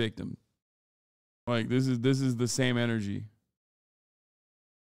to his victim. Like, this is the same energy.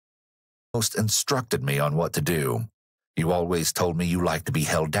 Most instructed me on what to do. You always told me you liked to be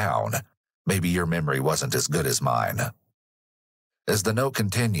held down. Maybe your memory wasn't as good as mine. As the note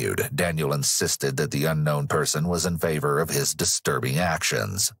continued, Daniel insisted that the unknown person was in favor of his disturbing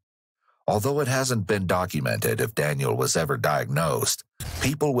actions. Although it hasn't been documented if Daniel was ever diagnosed,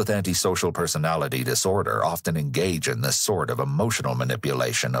 people with antisocial personality disorder often engage in this sort of emotional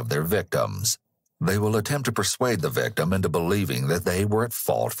manipulation of their victims. They will attempt to persuade the victim into believing that they were at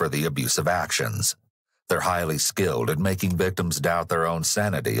fault for the abusive actions. They're highly skilled at making victims doubt their own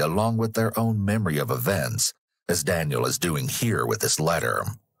sanity along with their own memory of events, as Daniel is doing here with this letter.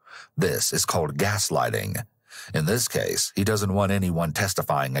 This is called gaslighting. In this case, he doesn't want anyone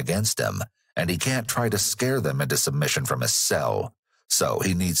testifying against him, and he can't try to scare them into submission from his cell, so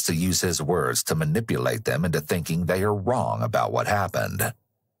he needs to use his words to manipulate them into thinking they are wrong about what happened.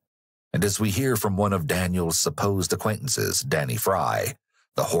 And as we hear from one of Daniel's supposed acquaintances, Danny Fry,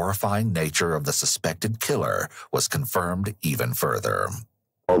 the horrifying nature of the suspected killer was confirmed even further.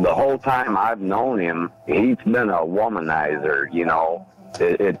 Well, the whole time I've known him, he's been a womanizer, you know.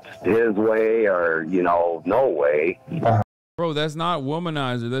 It's his way or, you know, no way. Bro, that's not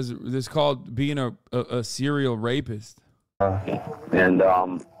womanizer. That's called being a serial rapist. And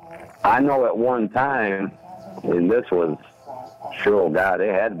I know at one time, and this was, sure, God,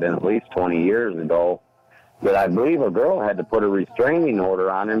 it had been at least 20 years ago, that I believe a girl had to put a restraining order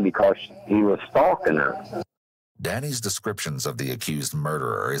on him because he was stalking her. Danny's descriptions of the accused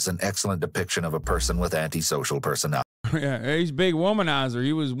murderer is an excellent depiction of a person with antisocial personality. Yeah, he's a big womanizer.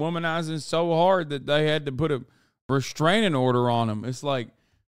 He was womanizing so hard that they had to put a restraining order on him. It's like,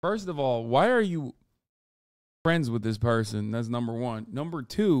 first of all, why are you friends with this person? That's number one. Number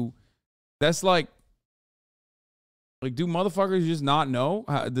two, that's like do motherfuckers just not know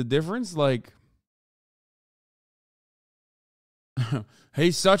the difference? Like,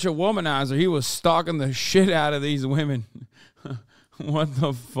 he's such a womanizer. He was stalking the shit out of these women. What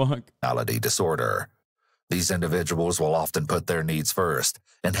the fuck? Personality disorder. These individuals will often put their needs first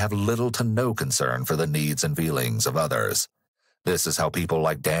and have little to no concern for the needs and feelings of others. This is how people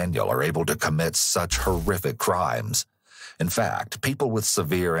like Daniel are able to commit such horrific crimes. In fact, people with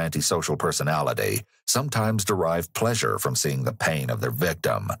severe antisocial personality sometimes derive pleasure from seeing the pain of their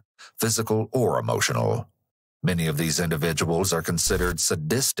victim, physical or emotional. Many of these individuals are considered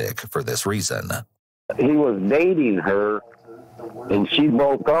sadistic for this reason. He was dating her, and she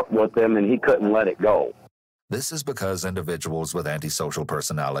broke up with him, and he couldn't let it go. This is because individuals with antisocial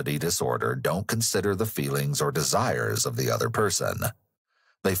personality disorder don't consider the feelings or desires of the other person.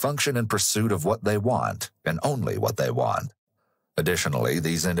 They function in pursuit of what they want, and only what they want. Additionally,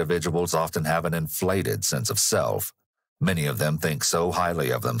 these individuals often have an inflated sense of self. Many of them think so highly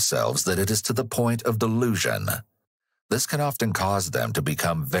of themselves that it is to the point of delusion. This can often cause them to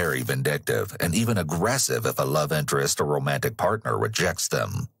become very vindictive and even aggressive if a love interest or romantic partner rejects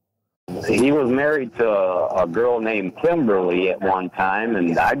them. He was married to a girl named Kimberly at one time,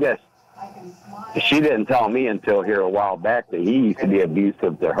 and I guess she didn't tell me until here a while back that he used to be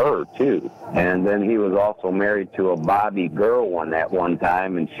abusive to her, too. And then he was also married to a Bobby girl at one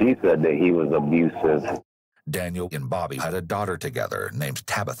time, and she said that he was abusive. Daniel and Bobby had a daughter together named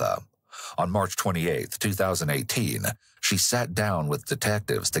Tabitha. On March 28, 2018, she sat down with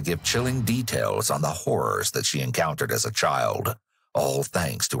detectives to give chilling details on the horrors that she encountered as a child, all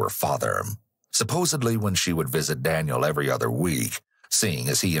thanks to her father. Supposedly, when she would visit Daniel every other week, seeing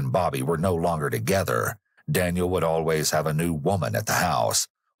as he and Bobby were no longer together, Daniel would always have a new woman at the house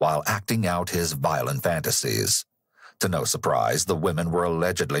while acting out his violent fantasies. To no surprise, the women were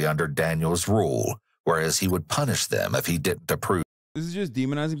allegedly under Daniel's rule, whereas he would punish them if he didn't approve. This is just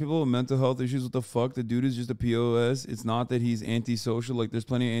demonizing people with mental health issues. What the fuck? The dude is just a POS. It's not that he's antisocial. Like, there's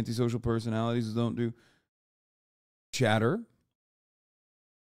plenty of antisocial personalities who don't do chatter.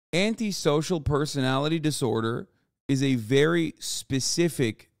 Antisocial personality disorder is a very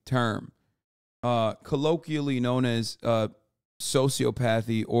specific term, colloquially known as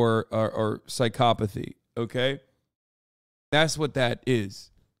sociopathy or psychopathy, okay? That's what that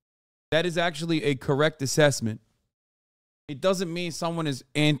is. That is actually a correct assessment. It doesn't mean someone is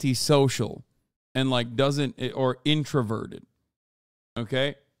antisocial and like doesn't or introverted.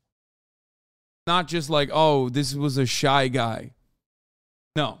 Okay? Not just like, oh, this was a shy guy.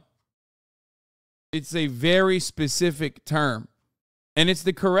 No. It's a very specific term. And it's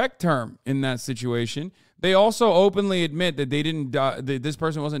the correct term in that situation. They also openly admit that they didn't this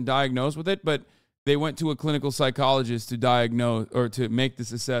person wasn't diagnosed with it, but they went to a clinical psychologist to diagnose or to make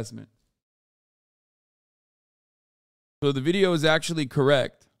this assessment. So the video is actually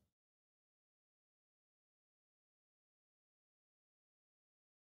correct.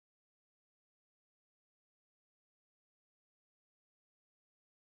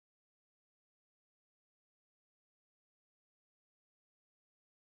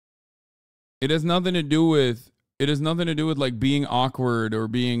 It has nothing to do with like being awkward or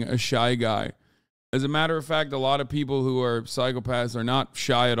being a shy guy. As a matter of fact, a lot of people who are psychopaths are not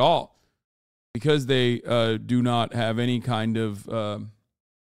shy at all, because they do not have any kind of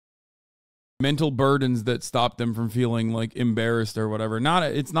mental burdens that stop them from feeling like embarrassed or whatever.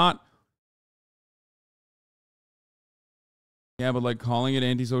 It's not. Yeah, but like calling it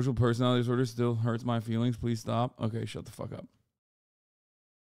antisocial personality disorder still hurts my feelings. Please stop. Okay, shut the fuck up.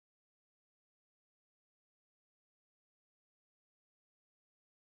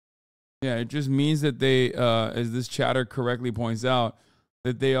 Yeah, it just means that they, as this chatter correctly points out,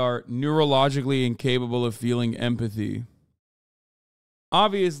 that they are neurologically incapable of feeling empathy.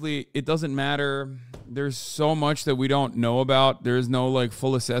 Obviously, it doesn't matter. There's so much that we don't know about. There is no like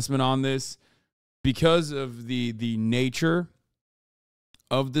full assessment on this because of the nature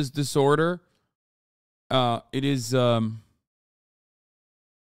of this disorder. It is. I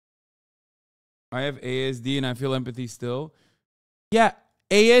have ASD and I feel empathy still. Yeah,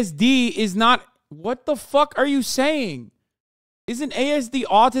 ASD is not. What the fuck are you saying? Isn't ASD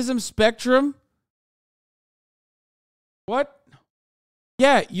autism spectrum? What?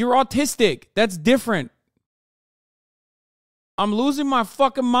 Yeah, you're autistic. That's different. I'm losing my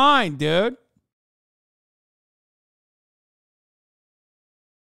fucking mind, dude.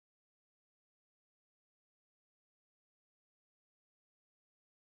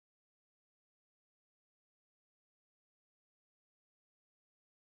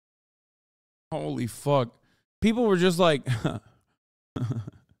 Holy fuck. People were just like,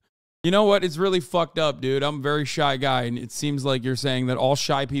 you know what? It's really fucked up, dude. I'm a very shy guy, and it seems like you're saying that all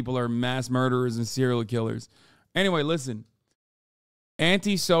shy people are mass murderers and serial killers. Anyway, listen.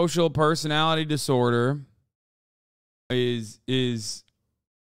 Antisocial personality disorder is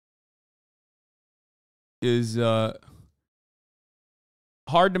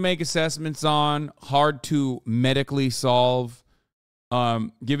hard to make assessments on, hard to medically solve.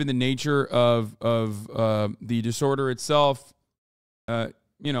 Given the nature of the disorder itself,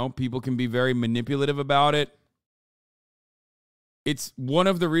 you know, people can be very manipulative about it. It's one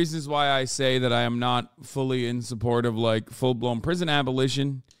of the reasons why I say that I am not fully in support of like full-blown prison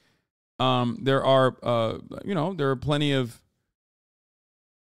abolition. There are, you know, there are plenty of,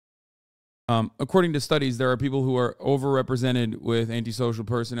 according to studies, there are people who are overrepresented with antisocial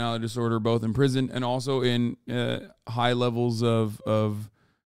personality disorder, both in prison and also in high levels of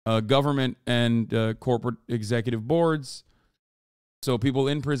government and corporate executive boards. So people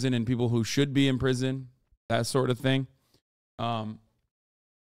in prison and people who should be in prison, that sort of thing. But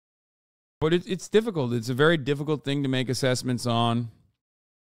it's difficult. It's a very difficult thing to make assessments on.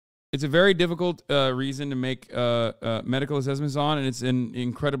 It's a very difficult reason to make medical assessments on, and it's an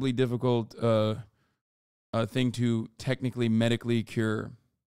incredibly difficult thing to technically medically cure.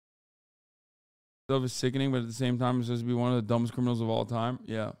 Stuff is sickening, but at the same time, it's supposed to be one of the dumbest criminals of all time.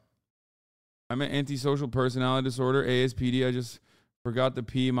 Yeah. I'm an antisocial personality disorder, ASPD. I just forgot the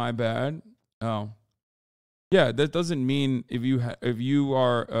P, my bad. Oh. Yeah, that doesn't mean if you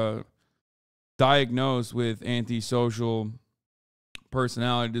are diagnosed with antisocial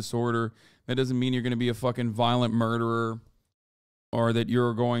personality disorder, that doesn't mean you're going to be a fucking violent murderer, or that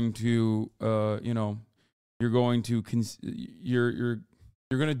you're going to you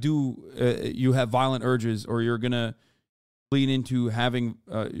have violent urges, or you're going to lean into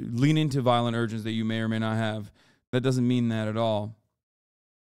violent urges that you may or may not have. That doesn't mean that at all.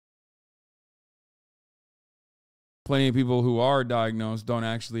 Plenty of people who are diagnosed don't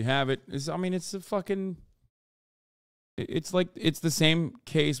actually have it. It's the same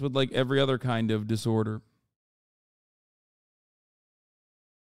case with like every other kind of disorder.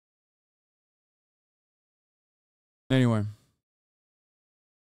 Anyway.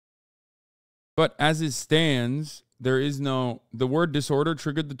 But as it stands, the word disorder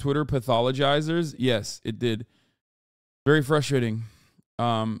triggered the Twitter pathologizers. Yes, it did. Very frustrating.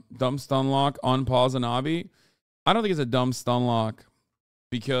 Dumb stun lock on Hasanabi. I don't think it's a dumb stun lock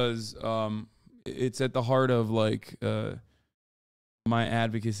because it's at the heart of like my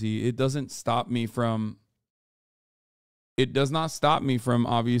advocacy. It does not stop me from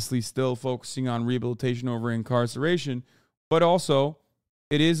obviously still focusing on rehabilitation over incarceration, but also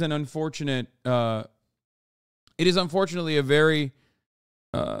it is unfortunately a very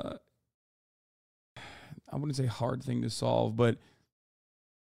I wouldn't say hard thing to solve, but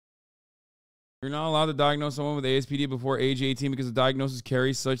you're not allowed to diagnose someone with ASPD before age 18 because the diagnosis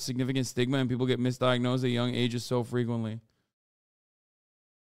carries such significant stigma and people get misdiagnosed at young ages so frequently.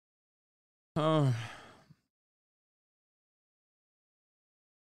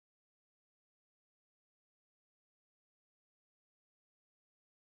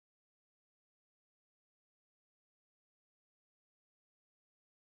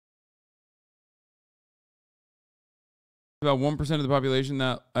 About 1% of the population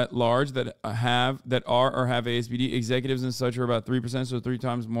that at large that are or have ASPD. Executives and such are about 3%, so 3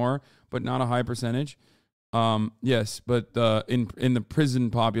 times more, but not a high percentage. Yes, but in the prison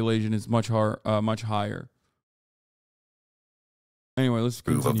population, it's much higher. Anyway, let's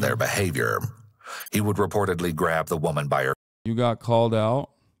continue. Of their behavior. He would reportedly grab the woman by her. You got called out.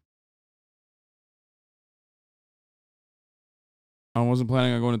 I wasn't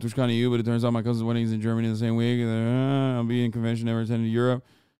planning on going to TwitchCon EU, but it turns out my cousin's wedding is in Germany the same week. I'll be in convention, never attended Europe.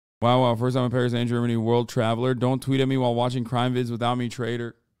 Wow. First time in Paris and Germany, world traveler. Don't tweet at me while watching crime vids without me,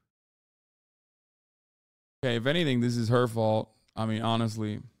 traitor. Okay, if anything, this is her fault. I mean,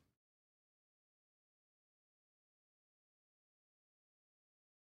 honestly.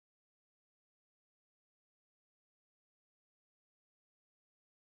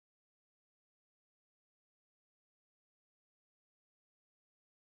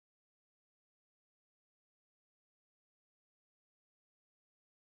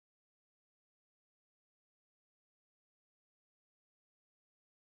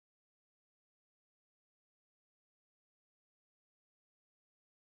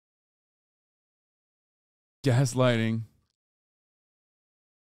 Gaslighting.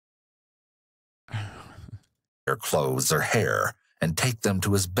 Their clothes or hair and take them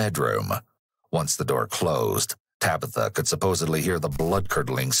to his bedroom. Once the door closed, Tabitha could supposedly hear the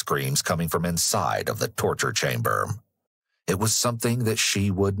blood-curdling screams coming from inside of the torture chamber. It was something that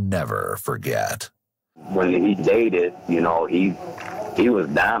she would never forget. When he dated, he was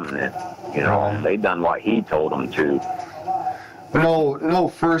dominant. They done what he told them to. No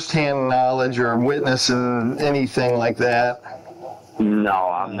first-hand knowledge or witnessing anything like that? No,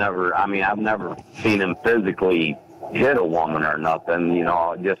 I've never seen him physically hit a woman or nothing,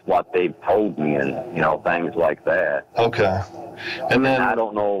 just what they've told me and, things like that. Okay. And then I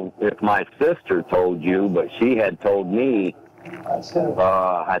don't know if my sister told you, but she had told me,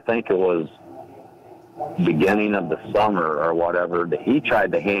 I think it was beginning of the summer or whatever, that he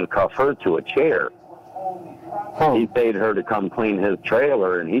tried to handcuff her to a chair. He paid her to come clean his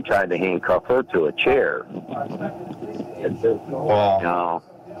trailer, and he tried to handcuff her to a chair. Wow.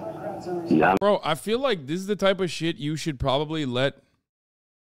 Yeah. Bro, I feel like this is the type of shit you should probably let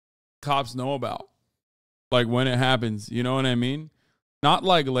cops know about. Like when it happens, you know what I mean? Not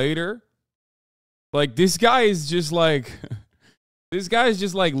like later. Like this guy is just like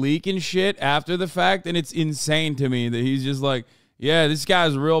leaking shit after the fact, and it's insane to me that he's just like, yeah, this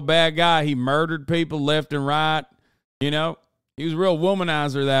guy's a real bad guy. He murdered people left and right, He was a real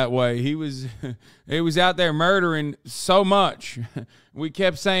womanizer that way. He was out there murdering so much. We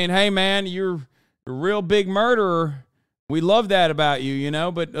kept saying, hey, man, you're a real big murderer. We love that about you, you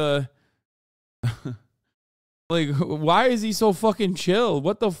know? But, like, why is he so fucking chill?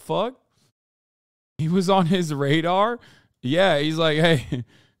 What the fuck? He was on his radar? Yeah, he's like, hey.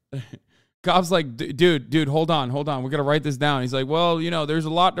 Cop's like, dude, hold on. We got to write this down. He's like, well, you know, there's a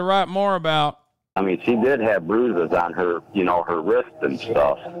lot to write more about. I mean, she did have bruises on her, you know, her wrist and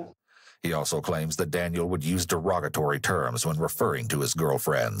stuff. He also claims that Daniel would use derogatory terms when referring to his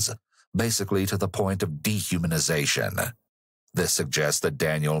girlfriends, basically to the point of dehumanization. This suggests that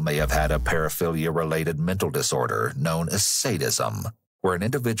Daniel may have had a paraphilia-related mental disorder known as sadism, where an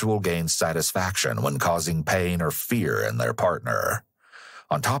individual gains satisfaction when causing pain or fear in their partner.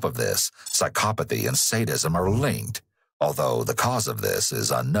 On top of this, psychopathy and sadism are linked, although the cause of this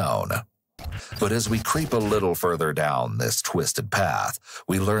is unknown. But as we creep a little further down this twisted path,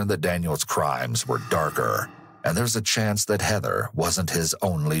 we learn that Daniel's crimes were darker, and there's a chance that Heather wasn't his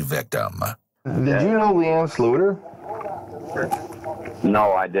only victim. Did you know Leanne Sluter?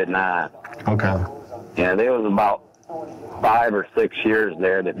 No, I did not. Okay. Yeah, there was about 5 or 6 years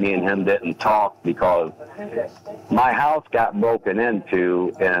there that me and him didn't talk because my house got broken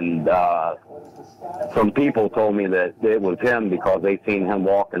into, and some people told me that it was him because they seen him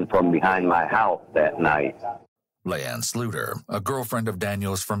walking from behind my house that night. Leanne Sluter, a girlfriend of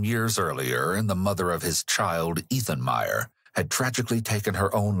Daniel's from years earlier and the mother of his child, Ethan Meyer, had tragically taken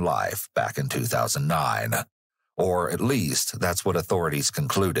her own life back in 2009. Or at least that's what authorities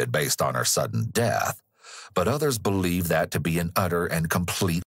concluded based on her sudden death. But others believe that to be an utter and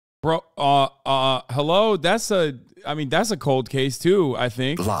complete hello? That's a cold case too, I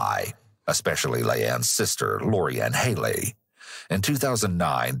think. Lie, especially Leanne's sister, Lorianne Haley. In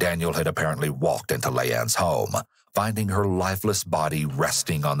 2009, Daniel had apparently walked into Leanne's home, finding her lifeless body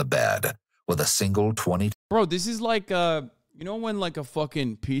resting on the bed with a single 20. Bro, this is like, you know when like a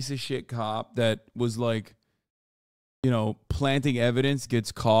fucking piece of shit cop that was like, you know, planting evidence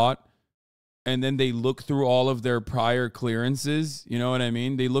gets caught, and then they look through all of their prior clearances, you know what I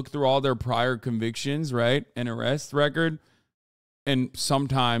mean? They look through all their prior convictions, right? An arrest record. And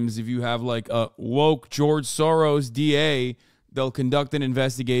sometimes if you have like a woke George Soros DA, they'll conduct an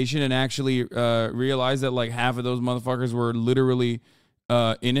investigation and actually realize that like half of those motherfuckers were literally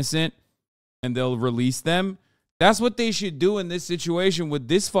innocent, and they'll release them. That's what they should do in this situation with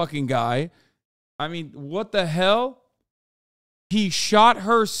this fucking guy. I mean, what the hell? He shot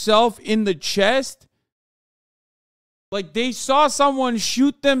herself in the chest. Like, they saw someone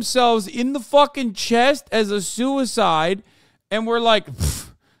shoot themselves in the fucking chest as a suicide, and we're like,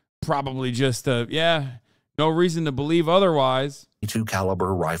 probably just no reason to believe otherwise. .22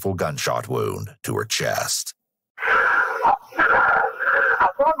 caliber rifle gunshot wound to her chest. I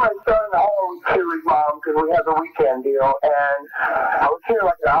brought my son home to his mom because we had the weekend deal, and I was here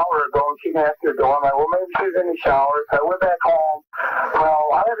like an hour ago, and she answered the door. I'm like, well, maybe she's in the shower. So I went back home. Well,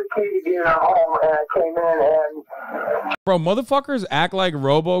 I had a key to get her home, and I came in, and... Bro, motherfuckers act like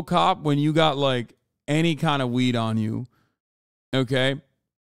RoboCop when you got, like, any kind of weed on you, okay?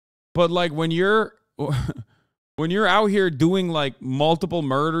 But, like, when you're out here doing, like, multiple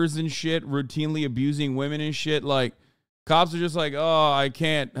murders and shit, routinely abusing women and shit, like, cops are just like, oh, I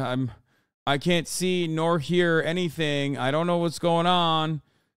can't see nor hear anything. I don't know what's going on.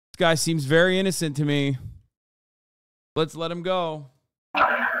 This guy seems very innocent to me. Let's let him go.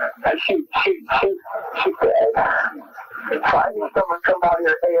 She find me someone come out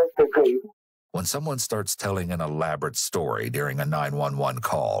here ASAP. When someone starts telling an elaborate story during a 911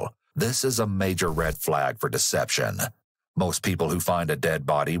 call, this is a major red flag for deception. Most people who find a dead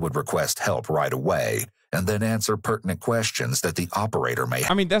body would request help right away and then answer pertinent questions that the operator may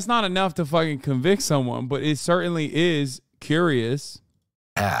I mean, that's not enough to fucking convict someone, but it certainly is curious.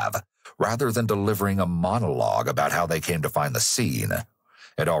 have, rather than delivering a monologue about how they came to find the scene.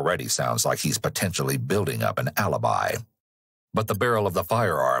 It already sounds like he's potentially building up an alibi. But the barrel of the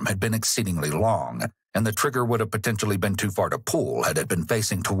firearm had been exceedingly long, and the trigger would have potentially been too far to pull had it been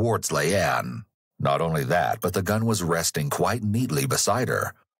facing towards Leanne. Not only that, but the gun was resting quite neatly beside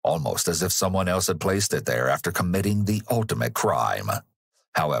her, almost as if someone else had placed it there after committing the ultimate crime.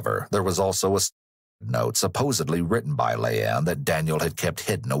 However, there was also a note supposedly written by Leanne that Daniel had kept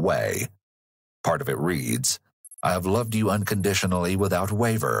hidden away. Part of it reads, "I have loved you unconditionally without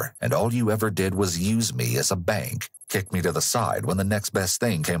waiver, and all you ever did was use me as a bank, kick me to the side when the next best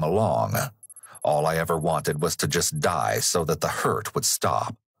thing came along. All I ever wanted was to just die so that the hurt would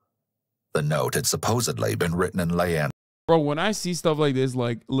stop." The note had supposedly been written in Leanne's Bro, when I see stuff like this,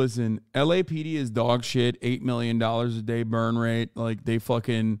 like, listen, LAPD is dog shit, $8 million a day burn rate. Like,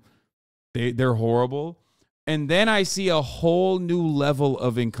 they're horrible. And then I see a whole new level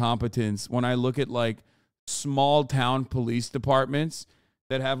of incompetence when I look at, like, small town police departments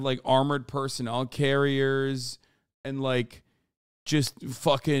that have, like, armored personnel carriers and, like, just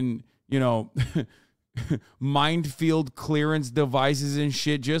fucking, you know, minefield clearance devices and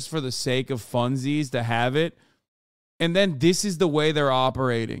shit just for the sake of funsies to have it. And then this is the way they're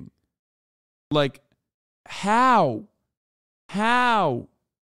operating. Like, how? How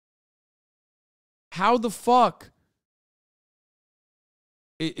the fuck?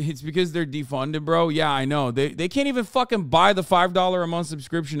 It's because they're defunded, bro. Yeah, I know. They can't even fucking buy the $5 a month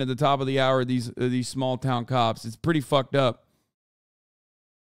subscription at the top of the hour, these small town cops. It's pretty fucked up.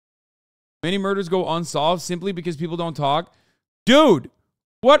 Many murders go unsolved simply because people don't talk. Dude,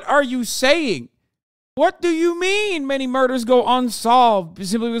 what are you saying? What do you mean many murders go unsolved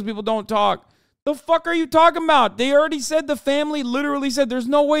simply because people don't talk? The fuck are you talking about? They already said, the family literally said there's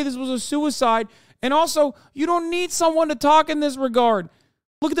no way this was a suicide. And also, you don't need someone to talk in this regard.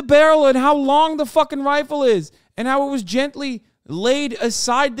 Look at the barrel and how long the fucking rifle is and how it was gently laid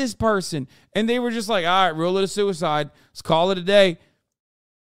aside this person. And they were just like, all right, rule it a suicide. Let's call it a day.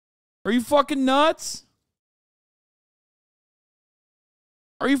 Are you fucking nuts?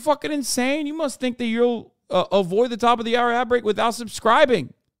 Are you fucking insane? You must think that you'll avoid the top of the hour ad break without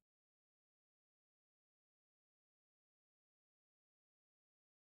subscribing.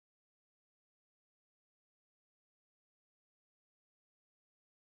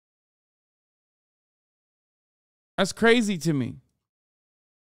 That's crazy to me.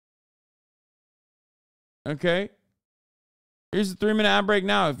 Okay. Here's a 3-minute ad break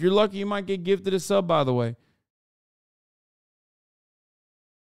now. If you're lucky, you might get gifted a sub, by the way.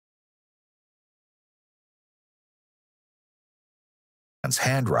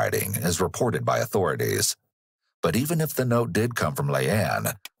 Handwriting is reported by authorities. But even if the note did come from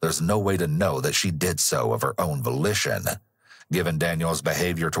Leanne, there's no way to know that she did so of her own volition. Given Daniel's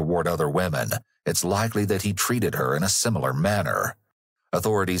behavior toward other women, it's likely that he treated her in a similar manner.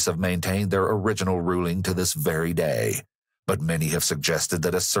 Authorities have maintained their original ruling to this very day, but many have suggested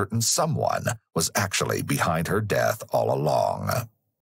that a certain someone was actually behind her death all along.